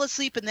 you fall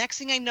asleep. And next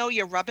thing I know,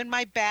 you're rubbing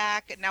my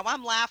back. And now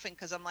I'm laughing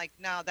because I'm like,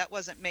 no, that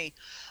wasn't me.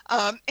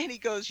 And he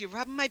goes, you're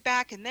rubbing my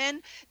back. And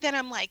then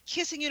I'm like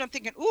kissing you. And I'm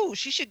thinking, ooh,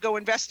 she should go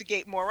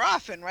investigate more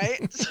often,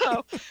 right?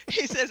 So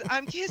he says,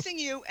 I'm kissing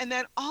you. And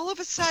then all of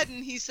a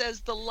sudden, he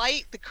says,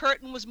 the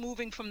curtain was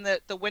moving from the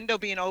window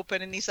being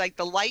open. And he's like,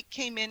 the light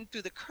came in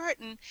through the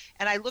curtain.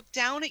 And I looked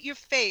down at your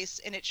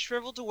face and it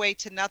shriveled away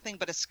to nothing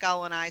but a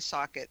skull and eye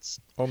sockets.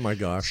 Oh my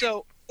gosh.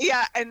 So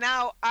yeah, and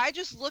now I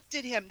just looked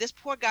at him. This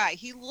poor guy,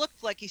 he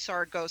looked like he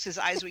saw a ghost. His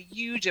eyes were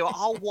huge, they were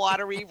all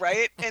watery,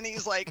 right? And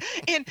he's like,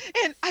 and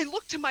I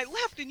looked to my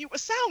left and you were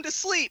sound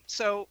asleep.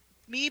 So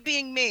me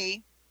being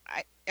me,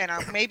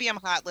 maybe I'm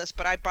heartless,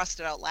 but I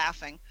busted out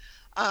laughing.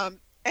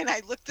 And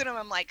I looked at him,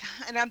 I'm like,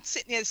 and I'm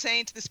sitting there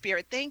saying to the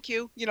spirit, thank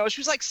you. She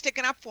was like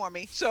sticking up for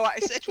me. So I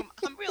said to him,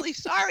 I'm really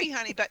sorry,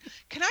 honey, but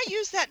can I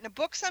use that in a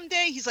book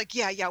someday? He's like,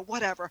 yeah,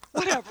 whatever.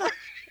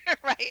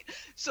 Right?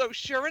 So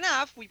sure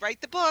enough, we write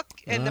the book,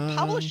 and the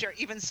publisher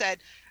even said,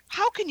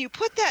 how can you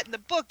put that in the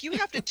book? You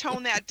have to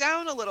tone that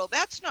down a little.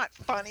 That's not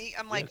funny.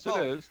 I'm like, yes,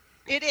 it is.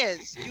 It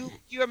is.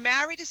 You're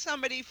married to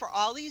somebody for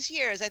all these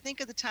years. I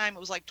think at the time it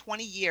was like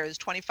 20 years,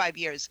 25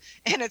 years,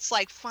 and it's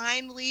like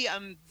finally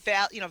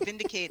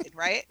vindicated,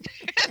 right?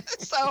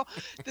 So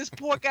this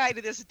poor guy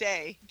to this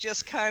day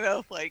just kind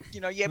of like,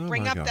 you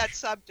bring up that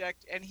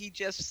subject and he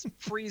just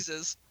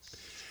freezes.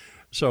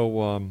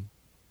 So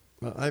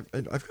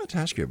I've got to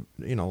ask you,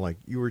 like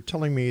you were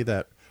telling me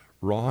that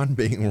Ron,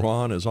 being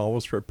Ron, is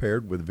always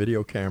prepared with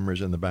video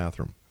cameras in the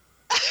bathroom.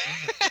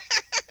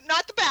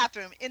 Not the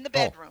bathroom, in the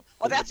bedroom.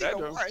 Oh, that's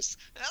even worse.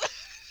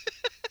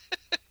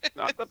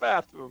 Not the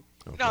bathroom.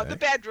 Okay. No, the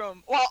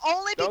bedroom. Well,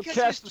 only Don't because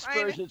cast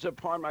aspersions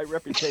upon my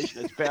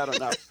reputation. It's bad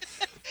enough.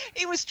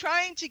 He was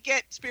trying to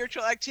get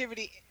spiritual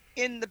activity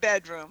in the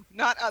bedroom,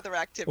 not other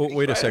activities. Oh,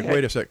 wait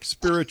a sec.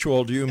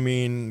 Spiritual, do you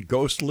mean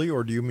ghostly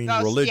or do you mean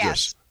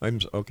religious?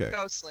 Yes. Okay.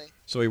 Ghostly.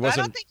 So he wasn't.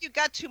 I don't think you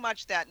got too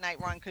much that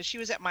night, Ron, because she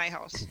was at my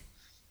house.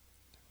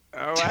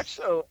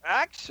 Oh,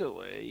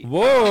 actually.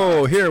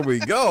 Whoa, here we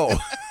go.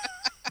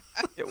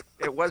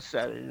 It was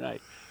Saturday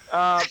night.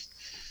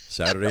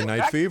 Saturday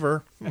Night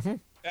Fever. Mm-hmm.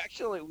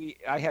 Actually,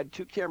 I had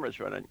 2 cameras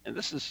running, and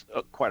this is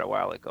quite a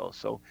while ago.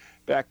 So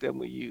back then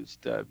we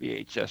used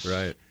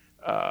VHS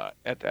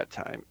at that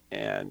time.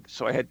 And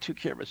so I had 2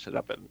 cameras set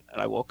up, and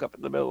I woke up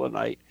in the middle of the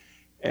night,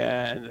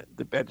 and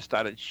the bed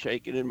started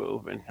shaking and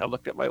moving. I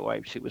looked at my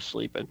wife. She was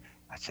sleeping.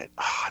 I said,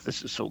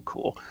 this is so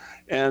cool.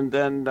 And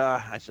then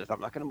I said, I'm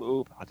not going to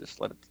move. I'll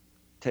just let it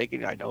take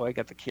it. I know I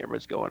got the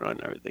cameras going on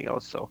and everything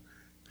else. So.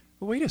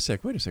 Wait a sec.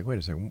 Why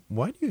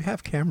do you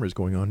have cameras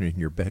going on in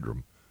your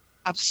bedroom?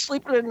 I'm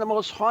sleeping in the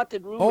most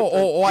haunted room.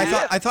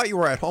 I thought you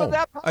were at home.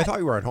 I thought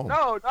you were at home.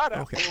 No, not at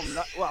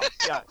home. Well,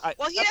 yeah.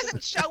 Well, he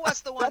doesn't show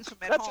us the ones from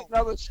at home. That's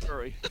another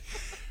story.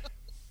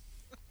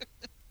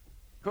 Of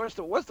course,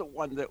 there was the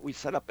one that we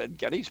set up in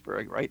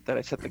Gettysburg, right? That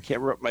I set the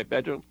camera up in my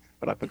bedroom,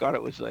 but I forgot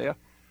it was there.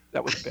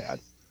 That was bad.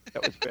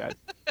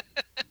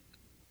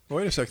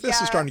 Wait a sec. This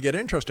is starting to get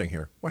interesting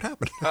here. What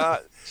happened?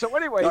 So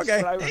anyways,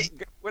 okay.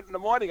 when in the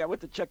morning, I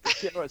went to check the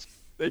cameras.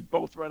 They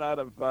both ran out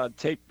of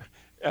tape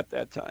at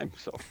that time.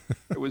 So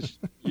it was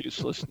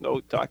useless.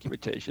 No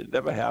documentation. It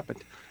never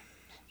happened.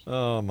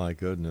 Oh, my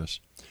goodness.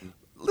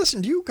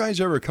 Listen, do you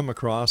guys ever come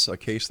across a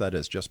case that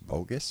is just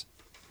bogus?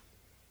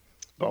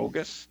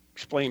 Bogus?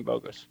 Explain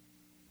bogus.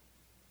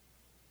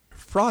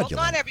 Fraudulent.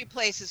 Well, not every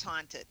place is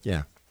haunted.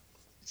 Yeah.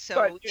 So,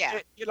 but, yeah.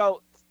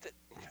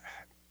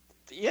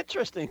 The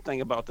interesting thing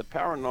about the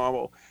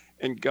paranormal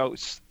and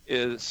ghosts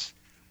is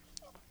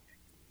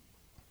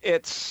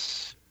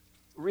it's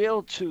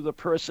real to the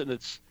person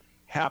it's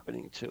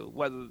happening to,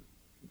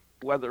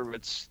 whether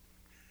it's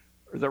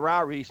there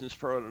are reasons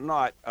for it or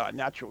not,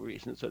 natural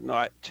reasons or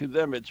not. To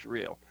them, it's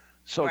real.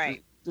 So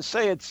to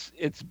say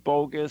it's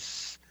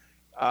bogus,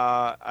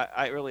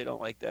 I really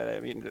don't like that.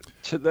 I mean,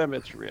 to them,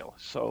 it's real.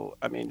 So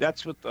I mean,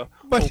 that's what the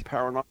whole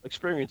paranormal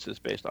experience is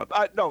based on.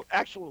 No,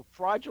 actual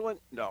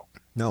fraudulent, no.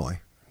 No.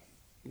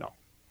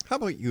 How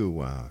about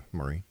you,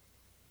 Maureen?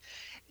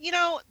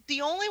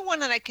 The only one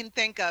that I can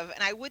think of,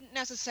 and I wouldn't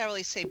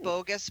necessarily say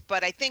bogus,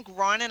 but I think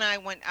Ron and I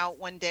went out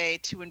one day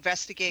to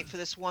investigate for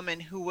this woman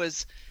who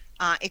was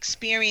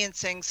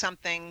experiencing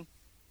something,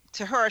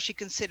 to her, she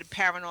considered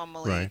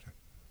paranormally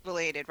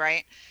related,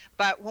 right?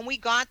 But when we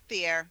got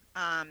there,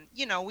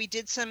 we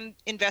did some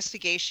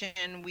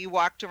investigation, we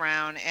walked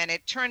around, and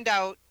it turned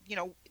out,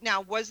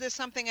 now was there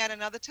something at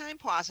another time?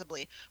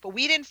 Possibly, but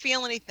we didn't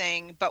feel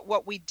anything. But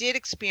what we did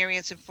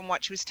experience, and from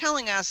what she was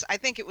telling us, I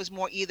think it was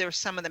more either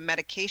some of the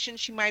medication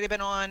she might have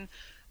been on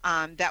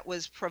that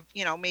was,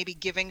 maybe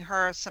giving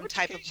her some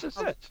type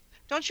of.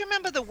 Don't you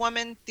remember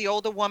the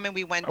older woman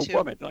we went to? A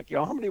woman, like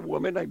how many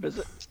women I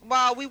visit?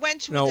 Well, we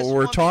went to. No,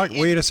 we're talking.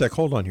 Wait a sec.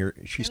 Hold on here.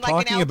 She's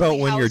talking about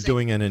when you're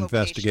doing an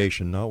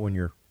investigation, not when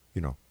you're,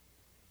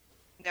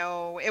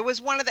 No, it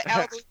was one of the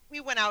elderly. We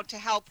went out to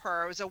help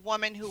her. It was a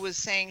woman who was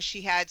saying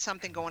she had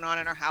something going on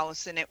in her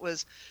house, and it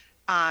was,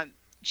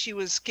 she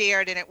was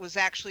scared, and it was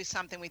actually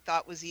something we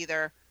thought was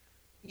either,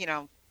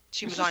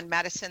 she was on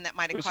medicine that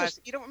might have caused.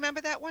 You don't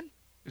remember that one?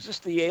 Is this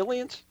the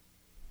aliens?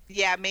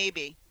 Yeah,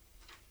 maybe.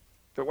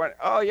 There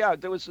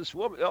was this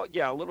woman. Oh,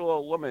 yeah, a little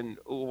old woman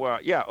who.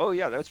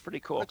 That's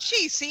pretty cool. But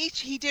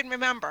he didn't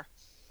remember.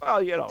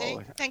 Well,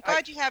 Thank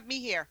God you have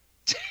me here.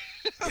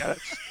 Yeah,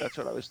 that's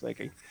what I was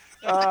thinking.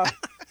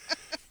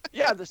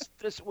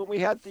 This when we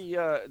had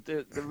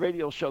the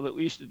radio show that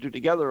we used to do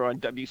together on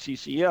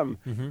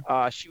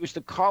WCCM, she used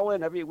to call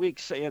in every week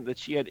saying that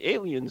she had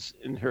aliens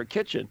in her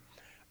kitchen.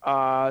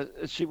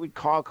 She would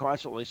call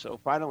constantly. So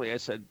finally,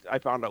 I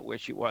found out where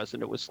she was,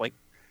 and it was like,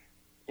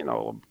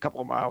 a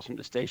couple of miles from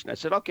the station. I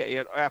said,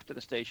 okay, after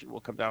the station,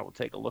 we'll come down, we'll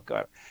take a look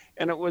at it.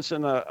 And it was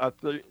in a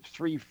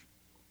three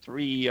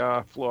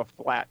floor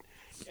flat,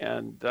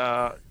 and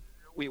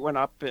we went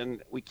up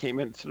and we came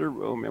into the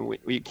room, and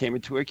we came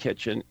into her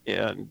kitchen,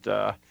 and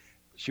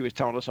she was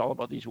telling us all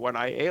about these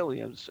one-eye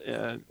aliens,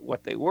 and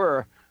what they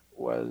were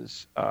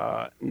was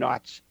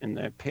knots in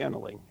their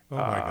paneling. Oh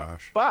my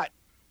gosh! But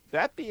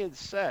that being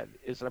said,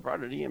 I brought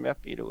an EMF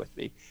meter with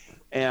me,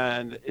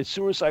 and as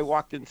soon as I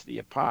walked into the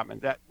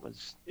apartment,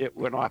 it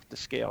went off the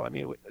scale. I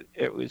mean,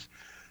 it was.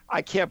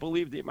 I can't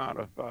believe the amount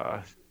of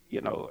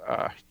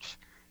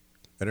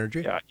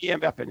Energy?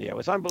 EMF in there. It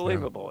was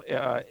unbelievable.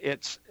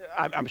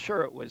 I'm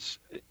sure it was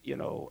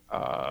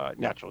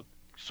natural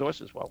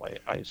sources. Well,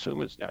 I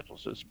assume it's natural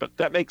sources, but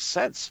that makes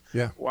sense.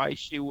 Yeah. Why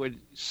she would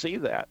see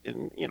that,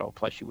 and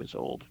plus she was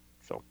old.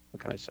 So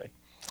what can I say?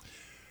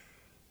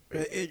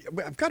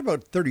 I've got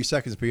about 30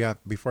 seconds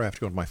before I have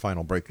to go to my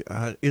final break.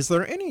 Is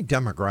there any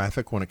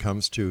demographic when it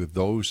comes to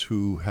those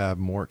who have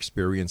more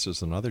experiences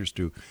than others?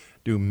 Do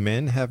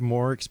men have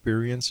more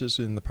experiences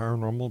in the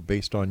paranormal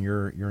based on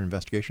your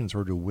investigations,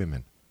 or do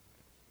women?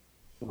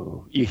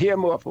 Ooh, you hear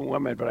more from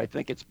women, but I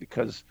think it's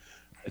because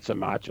it's a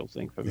macho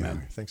thing for men.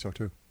 Yeah, I think so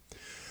too.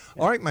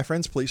 All right, my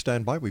friends, please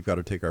stand by. We've got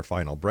to take our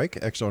final break.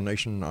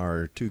 Exonation,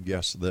 our two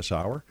guests this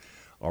hour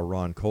are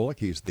Ron Kolek.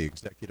 He's the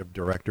executive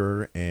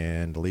director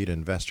and lead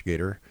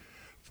investigator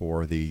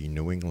for the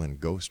New England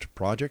Ghost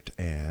Project,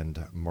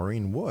 and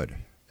Maureen Wood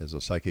is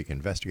a psychic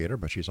investigator,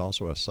 but she's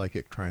also a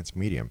psychic trance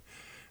medium,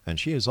 and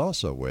she is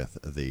also with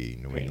the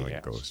New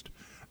England Ghost.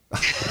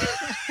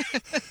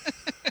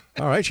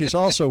 All right, she's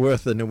also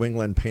with the New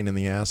England Pain in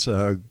the Ass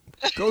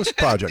Ghost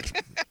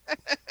Project.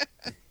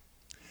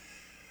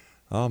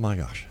 Oh my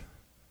gosh.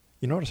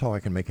 You notice how I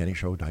can make any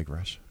show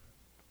digress?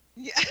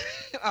 Yeah.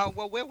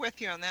 Well, we're with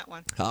you on that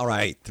one. All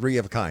right, three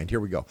of a kind. Here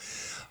we go.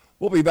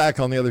 We'll be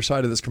back on the other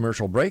side of this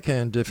commercial break,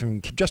 and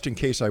just in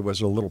case I was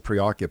a little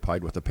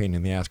preoccupied with the pain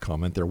in the ass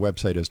comment, their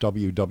website is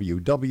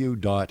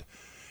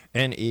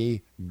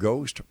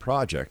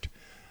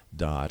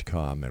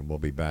www.neghostproject.com, and we'll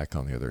be back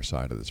on the other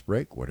side of this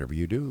break. Whatever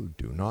you do,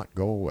 do not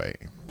go away.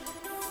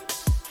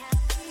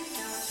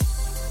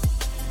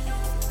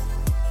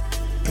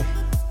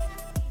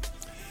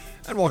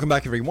 And welcome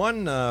back,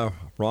 everyone.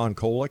 Ron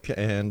Kolek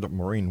and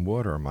Maureen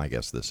Wood are my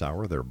guests this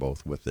hour. They're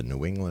both with the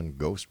New England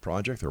Ghost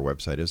Project. Their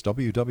website is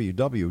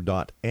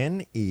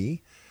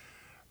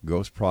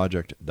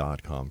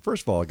www.neghostproject.com.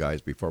 First of all,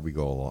 guys, before we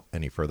go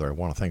any further, I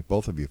want to thank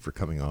both of you for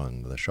coming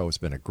on the show. It's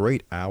been a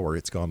great hour.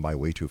 It's gone by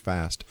way too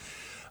fast.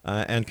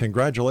 And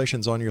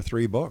congratulations on your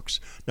 3 books.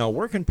 Now,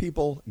 where can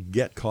people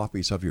get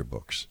copies of your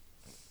books?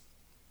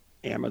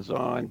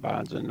 Amazon,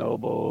 Barnes &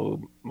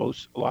 Noble,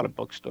 a lot of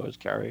bookstores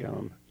carry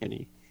them.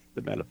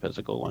 The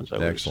metaphysical ones, I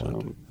would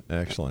assume.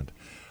 Excellent.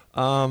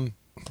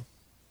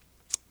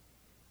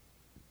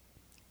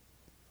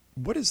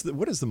 What is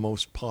the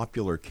most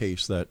popular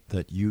case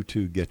that you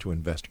two get to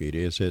investigate?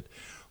 Is it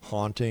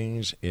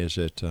hauntings? Is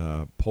it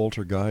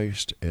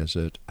poltergeist? Is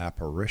it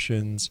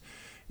apparitions?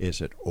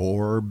 Is it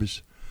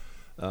orbs?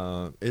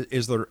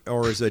 Is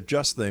it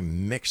just the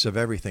mix of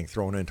everything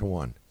thrown into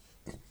one?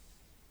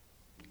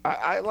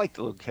 I like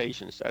the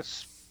locations.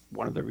 That's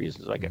one of the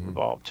reasons I get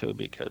involved too,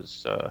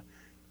 because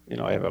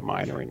I have a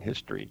minor in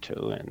history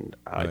too, and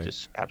I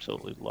just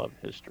absolutely love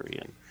history,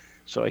 and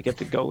so I get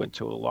to go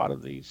into a lot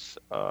of these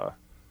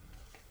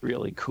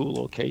really cool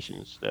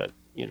locations that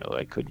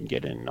I couldn't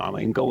get in. I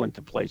mean, go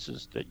into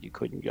places that you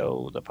couldn't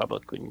go, the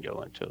public couldn't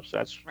go into. So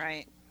that's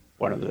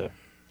one of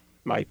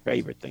my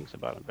favorite things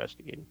about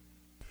investigating.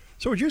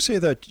 So would you say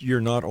that you're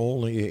not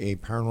only a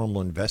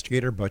paranormal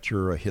investigator, but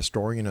you're a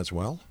historian as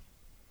well?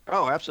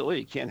 Oh,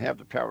 absolutely. You can't have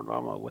the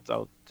paranormal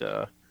without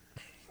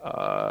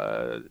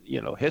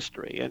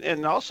history,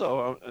 and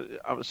also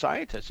I'm a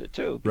scientist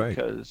too,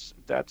 because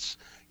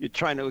you're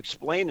trying to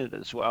explain it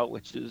as well,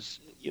 which is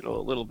a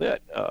little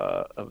bit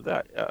of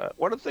that.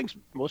 One of the things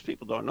most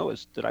people don't know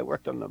is that I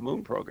worked on the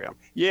moon program.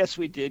 Yes,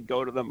 we did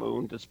go to the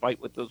moon,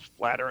 despite what those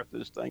flat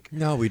earthers think.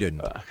 No, we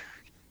didn't.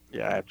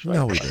 Yeah, that's right.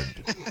 No, we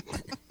didn't.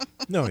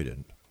 No, we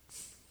didn't.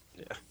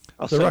 Yeah,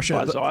 I'll send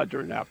Buzz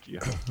Aldrin after you.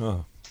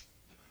 Oh.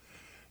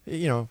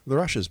 The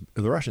Russians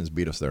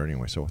beat us there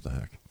anyway, so what the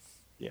heck?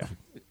 Yeah.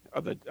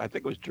 I think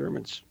it was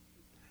Germans,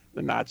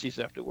 the Nazis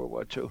after World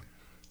War II.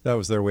 That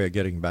was their way of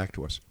getting back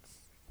to us.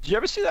 Did you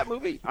ever see that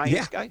movie,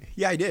 Iron Sky?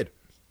 Yeah, I did.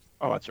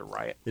 Oh, it's a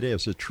riot. It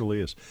is. It truly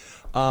is.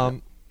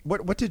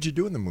 What did you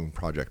do in the Moon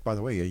Project? By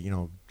the way,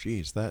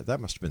 geez, that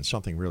must have been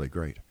something really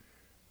great.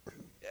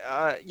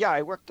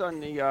 I worked on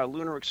the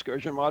lunar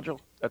excursion module.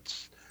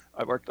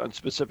 I worked on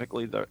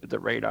specifically the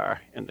radar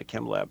and the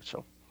chem lab.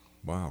 So.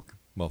 Wow.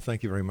 Well,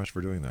 thank you very much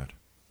for doing that.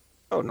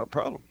 Oh, no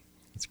problem.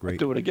 That's great.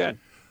 I'll do it again.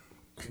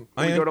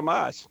 We go to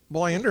Mars.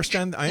 Well, I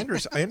understand. I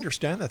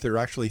understand that they're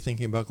actually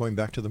thinking about going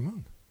back to the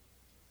moon.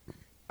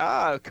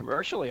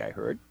 Commercially, I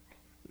heard.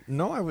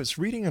 No, I was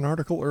reading an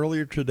article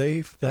earlier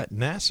today that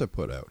NASA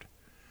put out.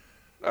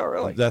 Oh,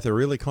 really? That they're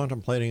really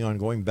contemplating on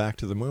going back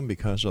to the moon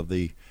because of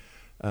the,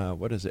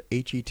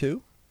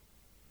 HE2?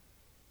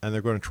 And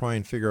they're going to try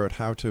and figure out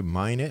how to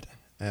mine it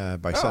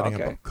by setting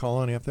up a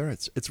colony up there.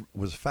 It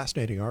was a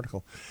fascinating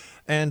article.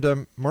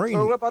 And Maureen...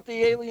 Well, what about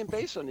the alien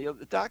base on the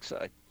dark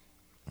side?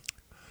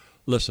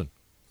 Listen,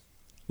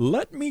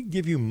 let me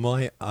give you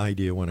my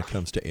idea when it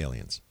comes to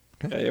aliens.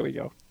 Okay? Yeah, there we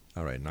go.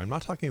 All right, and I'm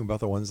not talking about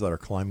the ones that are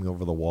climbing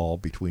over the wall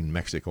between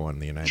Mexico and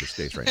the United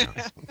States right now.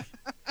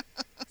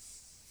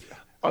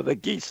 Or the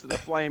geese that are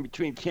flying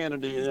between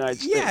Canada and the United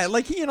States. Yeah,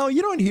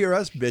 you don't hear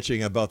us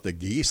bitching about the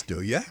geese,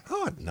 do you?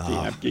 Oh, no.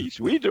 Damn geese,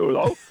 we do,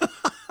 though.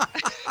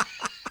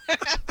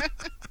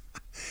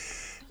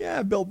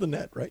 Yeah, build the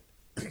net, right?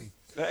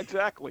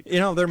 Exactly. You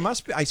know, there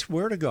must be, I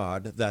swear to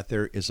God, that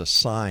there is a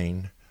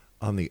sign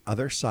on the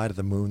other side of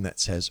the moon that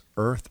says,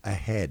 Earth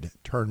ahead,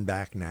 turn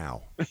back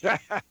now.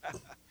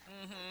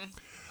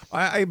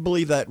 I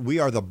believe that we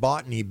are the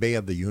Botany Bay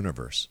of the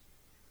universe.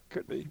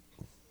 Could be.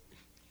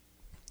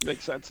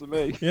 Makes sense to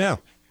me. Yeah,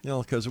 you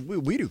know, because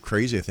we do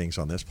crazy things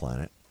on this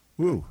planet.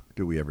 Woo,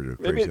 do we ever do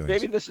crazy things?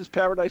 Maybe this is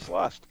Paradise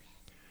Lost.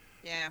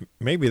 Yeah.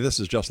 Maybe this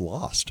is just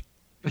Lost.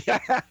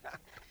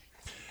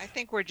 I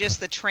think we're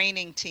just the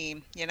training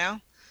team, you know?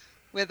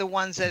 We're the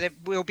ones that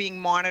we're being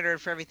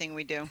monitored for everything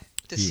we do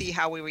to see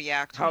how we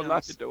react. How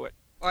not to do it.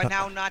 Or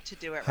how not to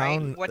do it,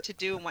 right? What to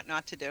do and what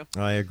not to do.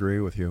 I agree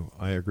with you.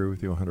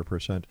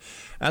 100%.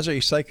 As a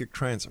psychic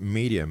trance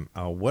medium,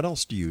 what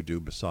else do you do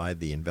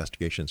beside the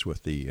investigations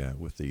with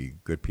the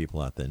good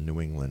people at the New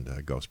England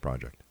Ghost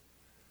Project?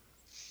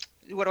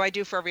 What do I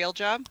do for a real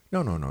job?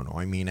 No.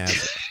 I mean,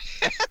 as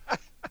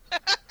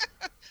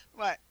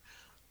What?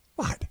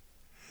 What?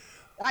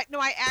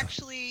 I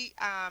actually,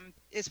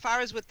 as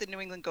far as with the New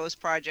England Ghost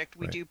Project,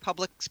 we do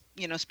public,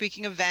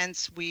 speaking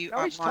events. He's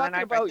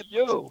talking about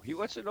you. He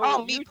wants to know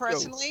what me you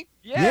personally?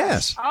 do.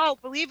 Yes. Oh,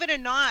 believe it or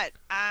not,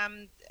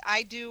 am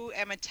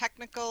a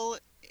technical.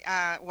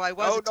 I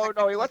was.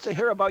 No. He wants to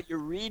hear about your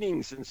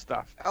readings and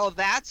stuff. Oh,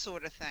 that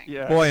sort of thing.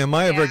 Yeah. Boy, am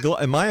I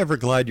ever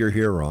glad you're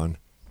here, Ron.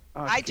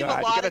 Oh, I do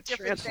a lot of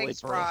different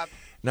things, Rob.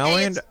 Now,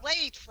 it's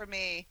late for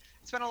me.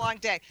 It's been a long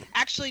day.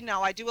 Actually,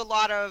 no, I do a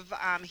lot of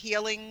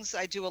healings.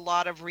 I do a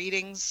lot of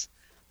readings.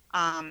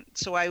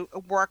 So I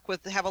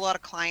have a lot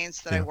of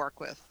clients that I work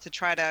with to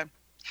try to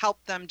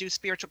help them do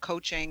spiritual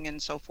coaching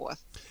and so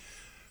forth.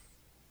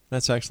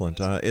 That's excellent.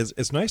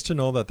 It's nice to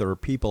know that there are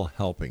people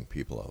helping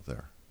people out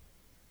there,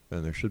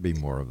 and there should be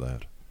more of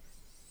that.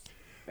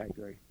 I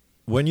agree.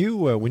 When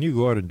you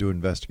go out and do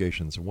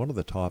investigations, one of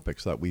the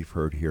topics that we've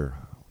heard here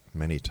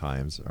many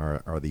times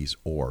are these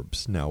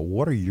orbs. Now,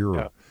 what are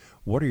your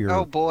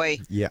Oh boy.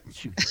 Yeah.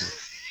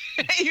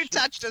 You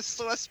touched a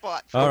sore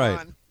spot. All right.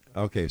 Ron.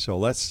 Okay,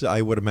 so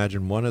I would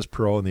imagine one is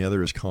pro and the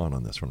other is con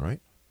on this one, right?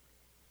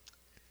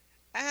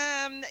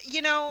 Ron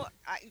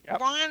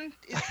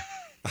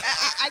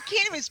I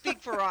can't even speak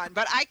for Ron,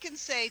 but I can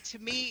say to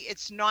me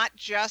it's not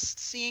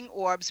just seeing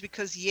orbs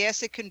because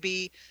yes, it can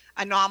be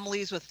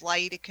anomalies with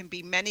light, it can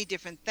be many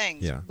different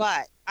things. Yeah.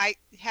 But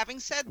having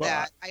said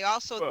that, I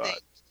also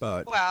think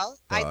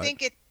I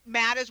think it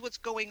matters what's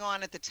going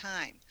on at the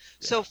time.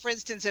 Yeah. So for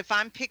instance, if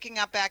I'm picking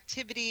up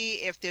activity,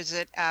 if there's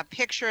a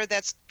picture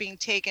that's being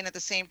taken at the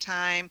same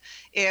time,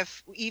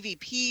 if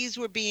EVPs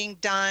were being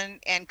done,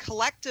 and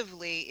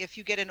collectively, if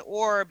you get an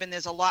orb and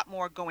there's a lot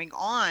more going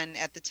on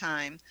at the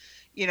time,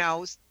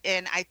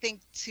 and I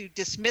think to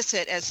dismiss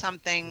it as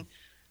something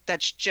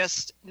that's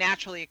just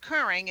naturally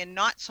occurring and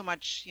not so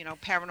much,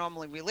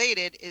 paranormally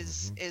related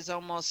is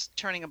almost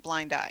turning a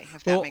blind eye,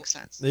 if that makes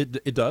sense.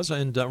 It does.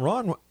 And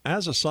Ron,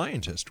 as a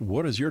scientist,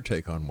 what is your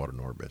take on what an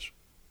orb is?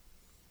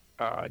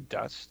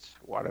 Dust,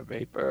 water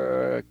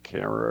vapor,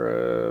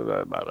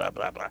 camera, blah, blah,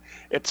 blah, blah.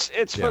 It's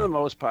for the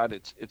most part,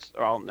 it's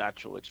all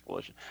natural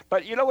explosion.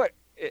 But you know what?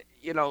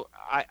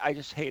 I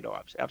just hate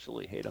orbs,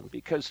 absolutely hate them,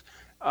 because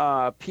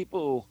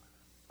people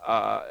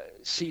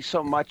see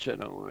so much in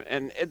them.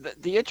 And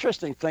the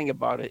interesting thing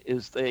about it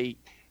is they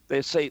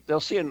say they'll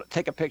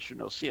take a picture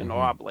and they'll see an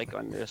orb like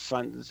on their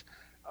son's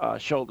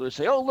shoulder and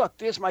say, oh, look,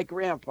 there's my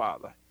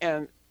grandfather.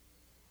 And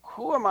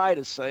who am I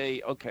to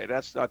say, okay,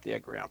 that's not their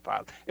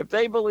grandfather? If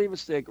they believe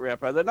it's their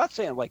grandfather, they're not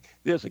saying like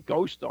there's a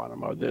ghost on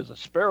them or there's a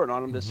spirit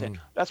on them. They're saying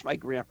that's my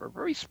grandpa,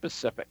 very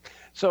specific.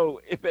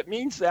 So if it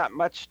means that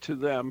much to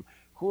them,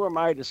 who am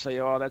I to say,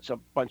 oh, that's a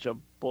bunch of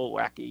bull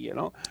wacky,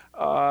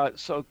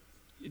 So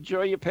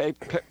enjoy your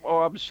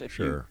orbs. If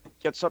you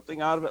get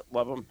something out of it,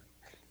 love them.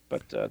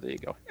 But there you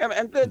go.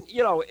 And then,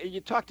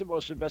 you talk to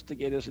most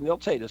investigators, and they'll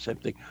tell you the same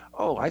thing.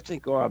 Oh, I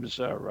think orbs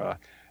are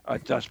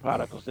dust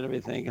particles and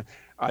everything.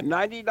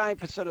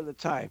 99% of the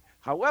time.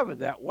 However,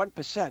 that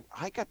 1%,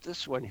 I got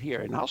this one here,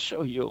 and I'll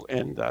show you.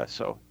 And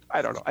so,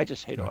 I don't know. I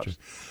just hate orbs.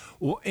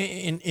 Well,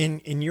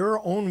 in your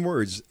own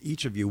words,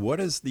 each of you, what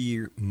is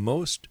the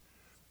most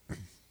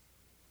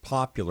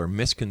popular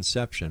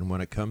misconception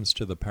when it comes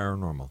to the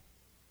paranormal?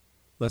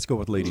 Let's go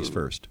with ladies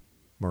first.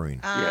 Maureen.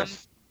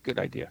 Yes, good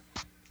idea.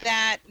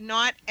 That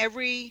not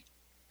every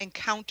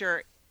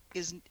encounter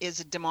is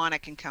a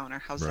demonic encounter.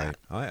 How's that?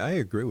 I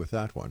agree with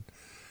that one.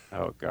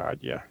 Oh, God,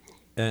 yeah.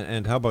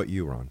 And how about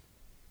you, Ron?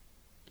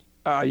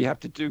 You have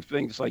to do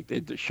things like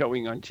they're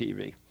showing on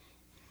TV.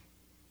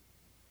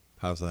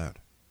 How's that?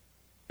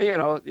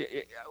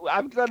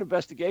 I've done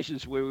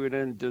investigations where we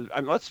didn't do. I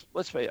mean,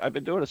 let's face it. I've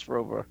been doing this for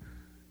over,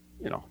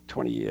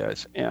 20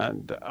 years,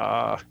 and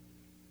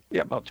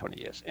about 20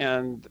 years.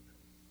 And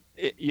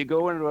you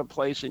go into a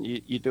place and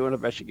you do an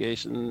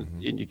investigation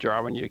and you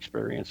draw on your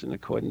experience and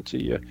according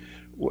to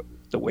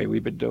the way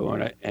we've been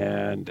doing it.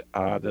 And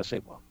they'll say,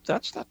 well,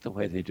 that's not the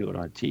way they do it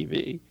on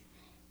TV.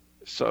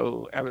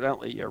 So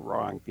evidently you're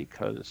wrong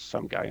because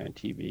some guy on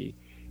TV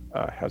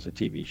has a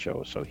TV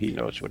show, so he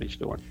knows what he's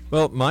doing.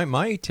 Well,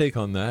 my take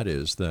on that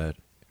is that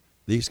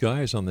These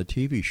guys on the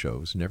TV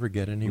shows never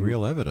get any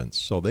real evidence,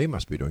 so they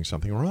must be doing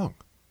something wrong.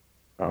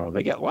 Oh,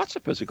 they get lots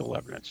of physical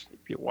evidence.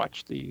 If you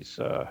watch these,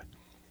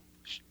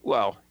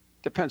 well,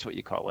 depends what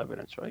you call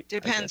evidence, right?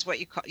 Depends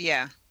what you call,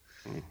 yeah.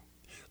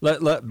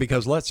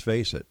 Because let's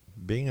face it,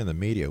 being in the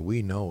media,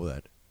 we know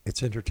that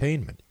it's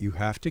entertainment. You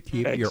have to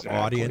keep your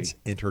audience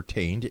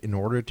entertained in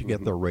order to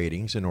get the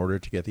ratings, in order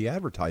to get the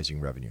advertising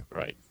revenue.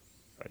 Right.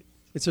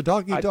 It's a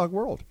dog-eat-dog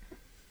world.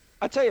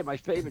 I'll tell you, my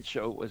favorite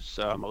show was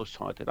Most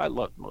Haunted. I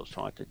loved Most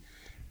Haunted.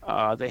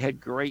 They had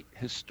great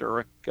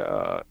historic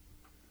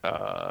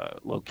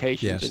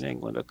locations in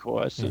England, of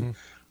course, and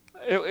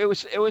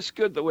it was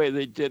good the way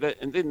they did it.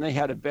 And then they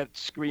had a vet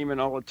screaming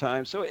all the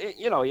time, so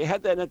you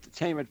had that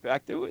entertainment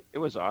factor. It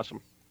was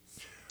awesome.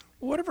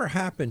 Whatever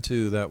happened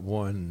to that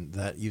one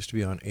that used to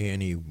be on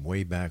A&E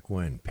way back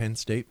when? Penn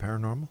State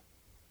Paranormal?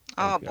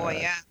 Oh boy,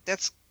 yeah,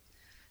 it's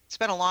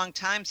been a long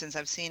time since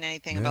I've seen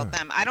anything about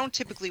them. I don't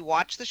typically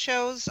watch the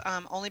shows,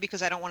 only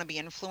because I don't want to be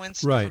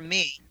influenced from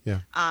me.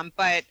 Yeah.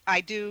 But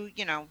I do,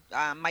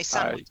 my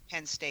son went to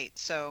Penn State,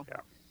 so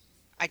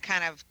I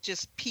kind of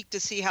just peeked to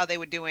see how they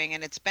were doing,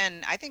 and I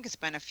think it's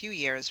been a few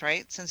years,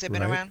 right, since they've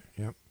been around.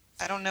 Yep.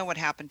 I don't know what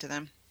happened to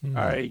them.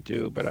 I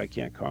do, but I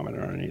can't comment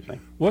on anything.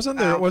 Wasn't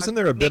there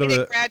a bit of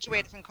a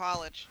graduated from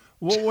college?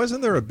 Well,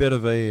 wasn't there a bit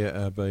of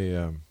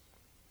a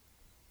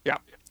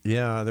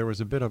Yeah, there was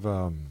a bit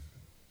of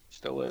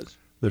still is.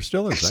 There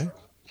still is, eh?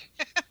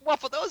 Well,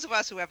 for those of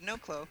us who have no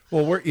clue.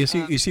 Well,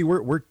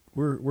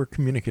 we're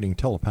communicating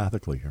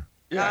telepathically here.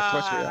 Yeah, of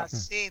course we are.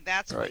 See,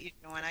 that's what you're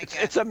doing. I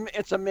guess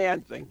it's a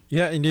man thing.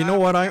 Yeah, and you know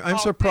what? I'm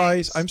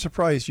surprised. I'm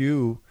surprised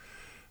you,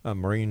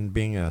 Maureen,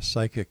 being a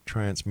psychic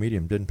trance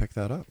medium, didn't pick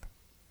that up.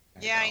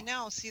 Yeah, I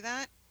know. See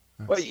that?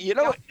 Well, you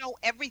know, know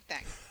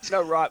everything.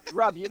 No, Rob,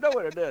 you know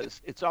what it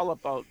is? It's all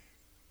about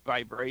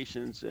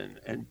vibrations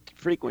and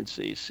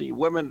frequencies. See,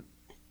 women,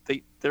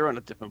 they're on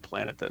a different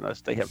planet than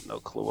us. They have no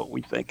clue what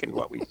we think and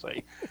what we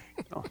say.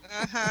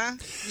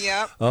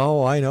 Yep.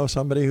 Oh, I know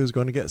somebody who's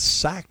going to get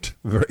sacked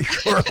very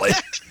shortly.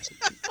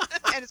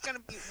 And it's going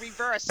to be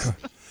reversed.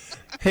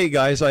 Hey,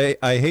 guys, I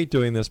hate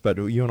doing this, but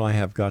you and I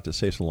have got to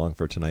say so long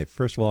for tonight.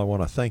 First of all, I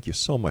want to thank you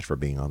so much for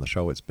being on the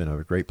show. It's been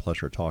a great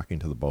pleasure talking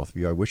to the both of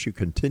you. I wish you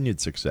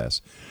continued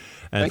success.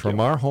 And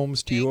from our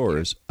homes to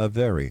yours, a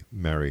very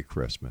Merry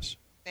Christmas.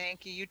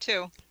 Thank you. You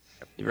too.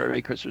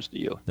 Merry Christmas to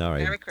you. All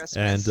right. Merry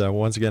Christmas. And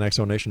once again,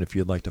 Exo Nation, if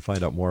you'd like to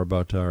find out more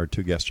about our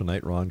two guests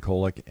tonight, Ron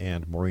Kolek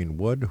and Maureen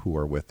Wood, who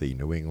are with the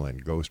New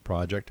England Ghost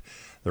Project,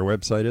 their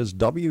website is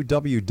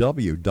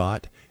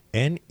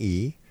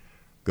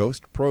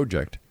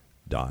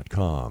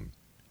www.neghostproject.com.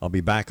 I'll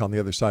be back on the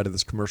other side of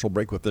this commercial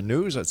break with the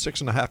news at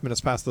 6.5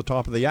 minutes past the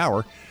top of the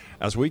hour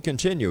as we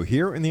continue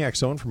here in the X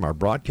Zone from our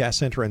broadcast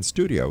center and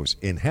studios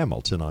in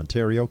Hamilton,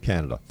 Ontario,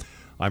 Canada.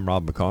 I'm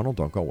Rob McConnell.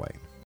 Don't go away.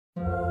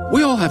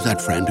 We all have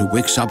that friend who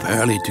wakes up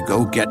early to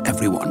go get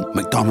everyone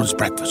McDonald's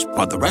breakfast,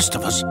 while the rest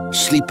of us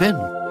sleep in.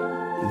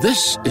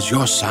 This is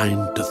your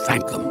sign to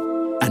thank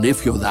them. And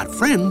if you're that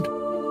friend,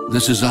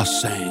 this is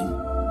us saying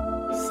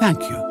thank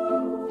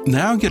you.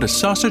 Now get a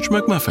sausage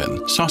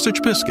McMuffin,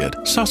 sausage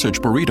biscuit, sausage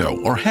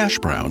burrito, or hash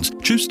browns.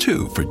 Choose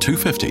 2 for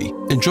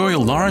 $2.50. Enjoy a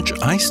large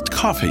iced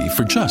coffee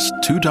for just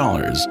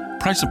 $2.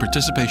 Price and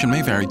participation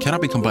may vary.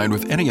 Cannot be combined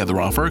with any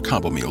other offer or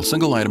combo meal.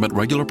 Single item at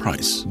regular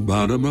price.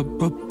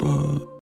 Ba-da-ba-ba-ba.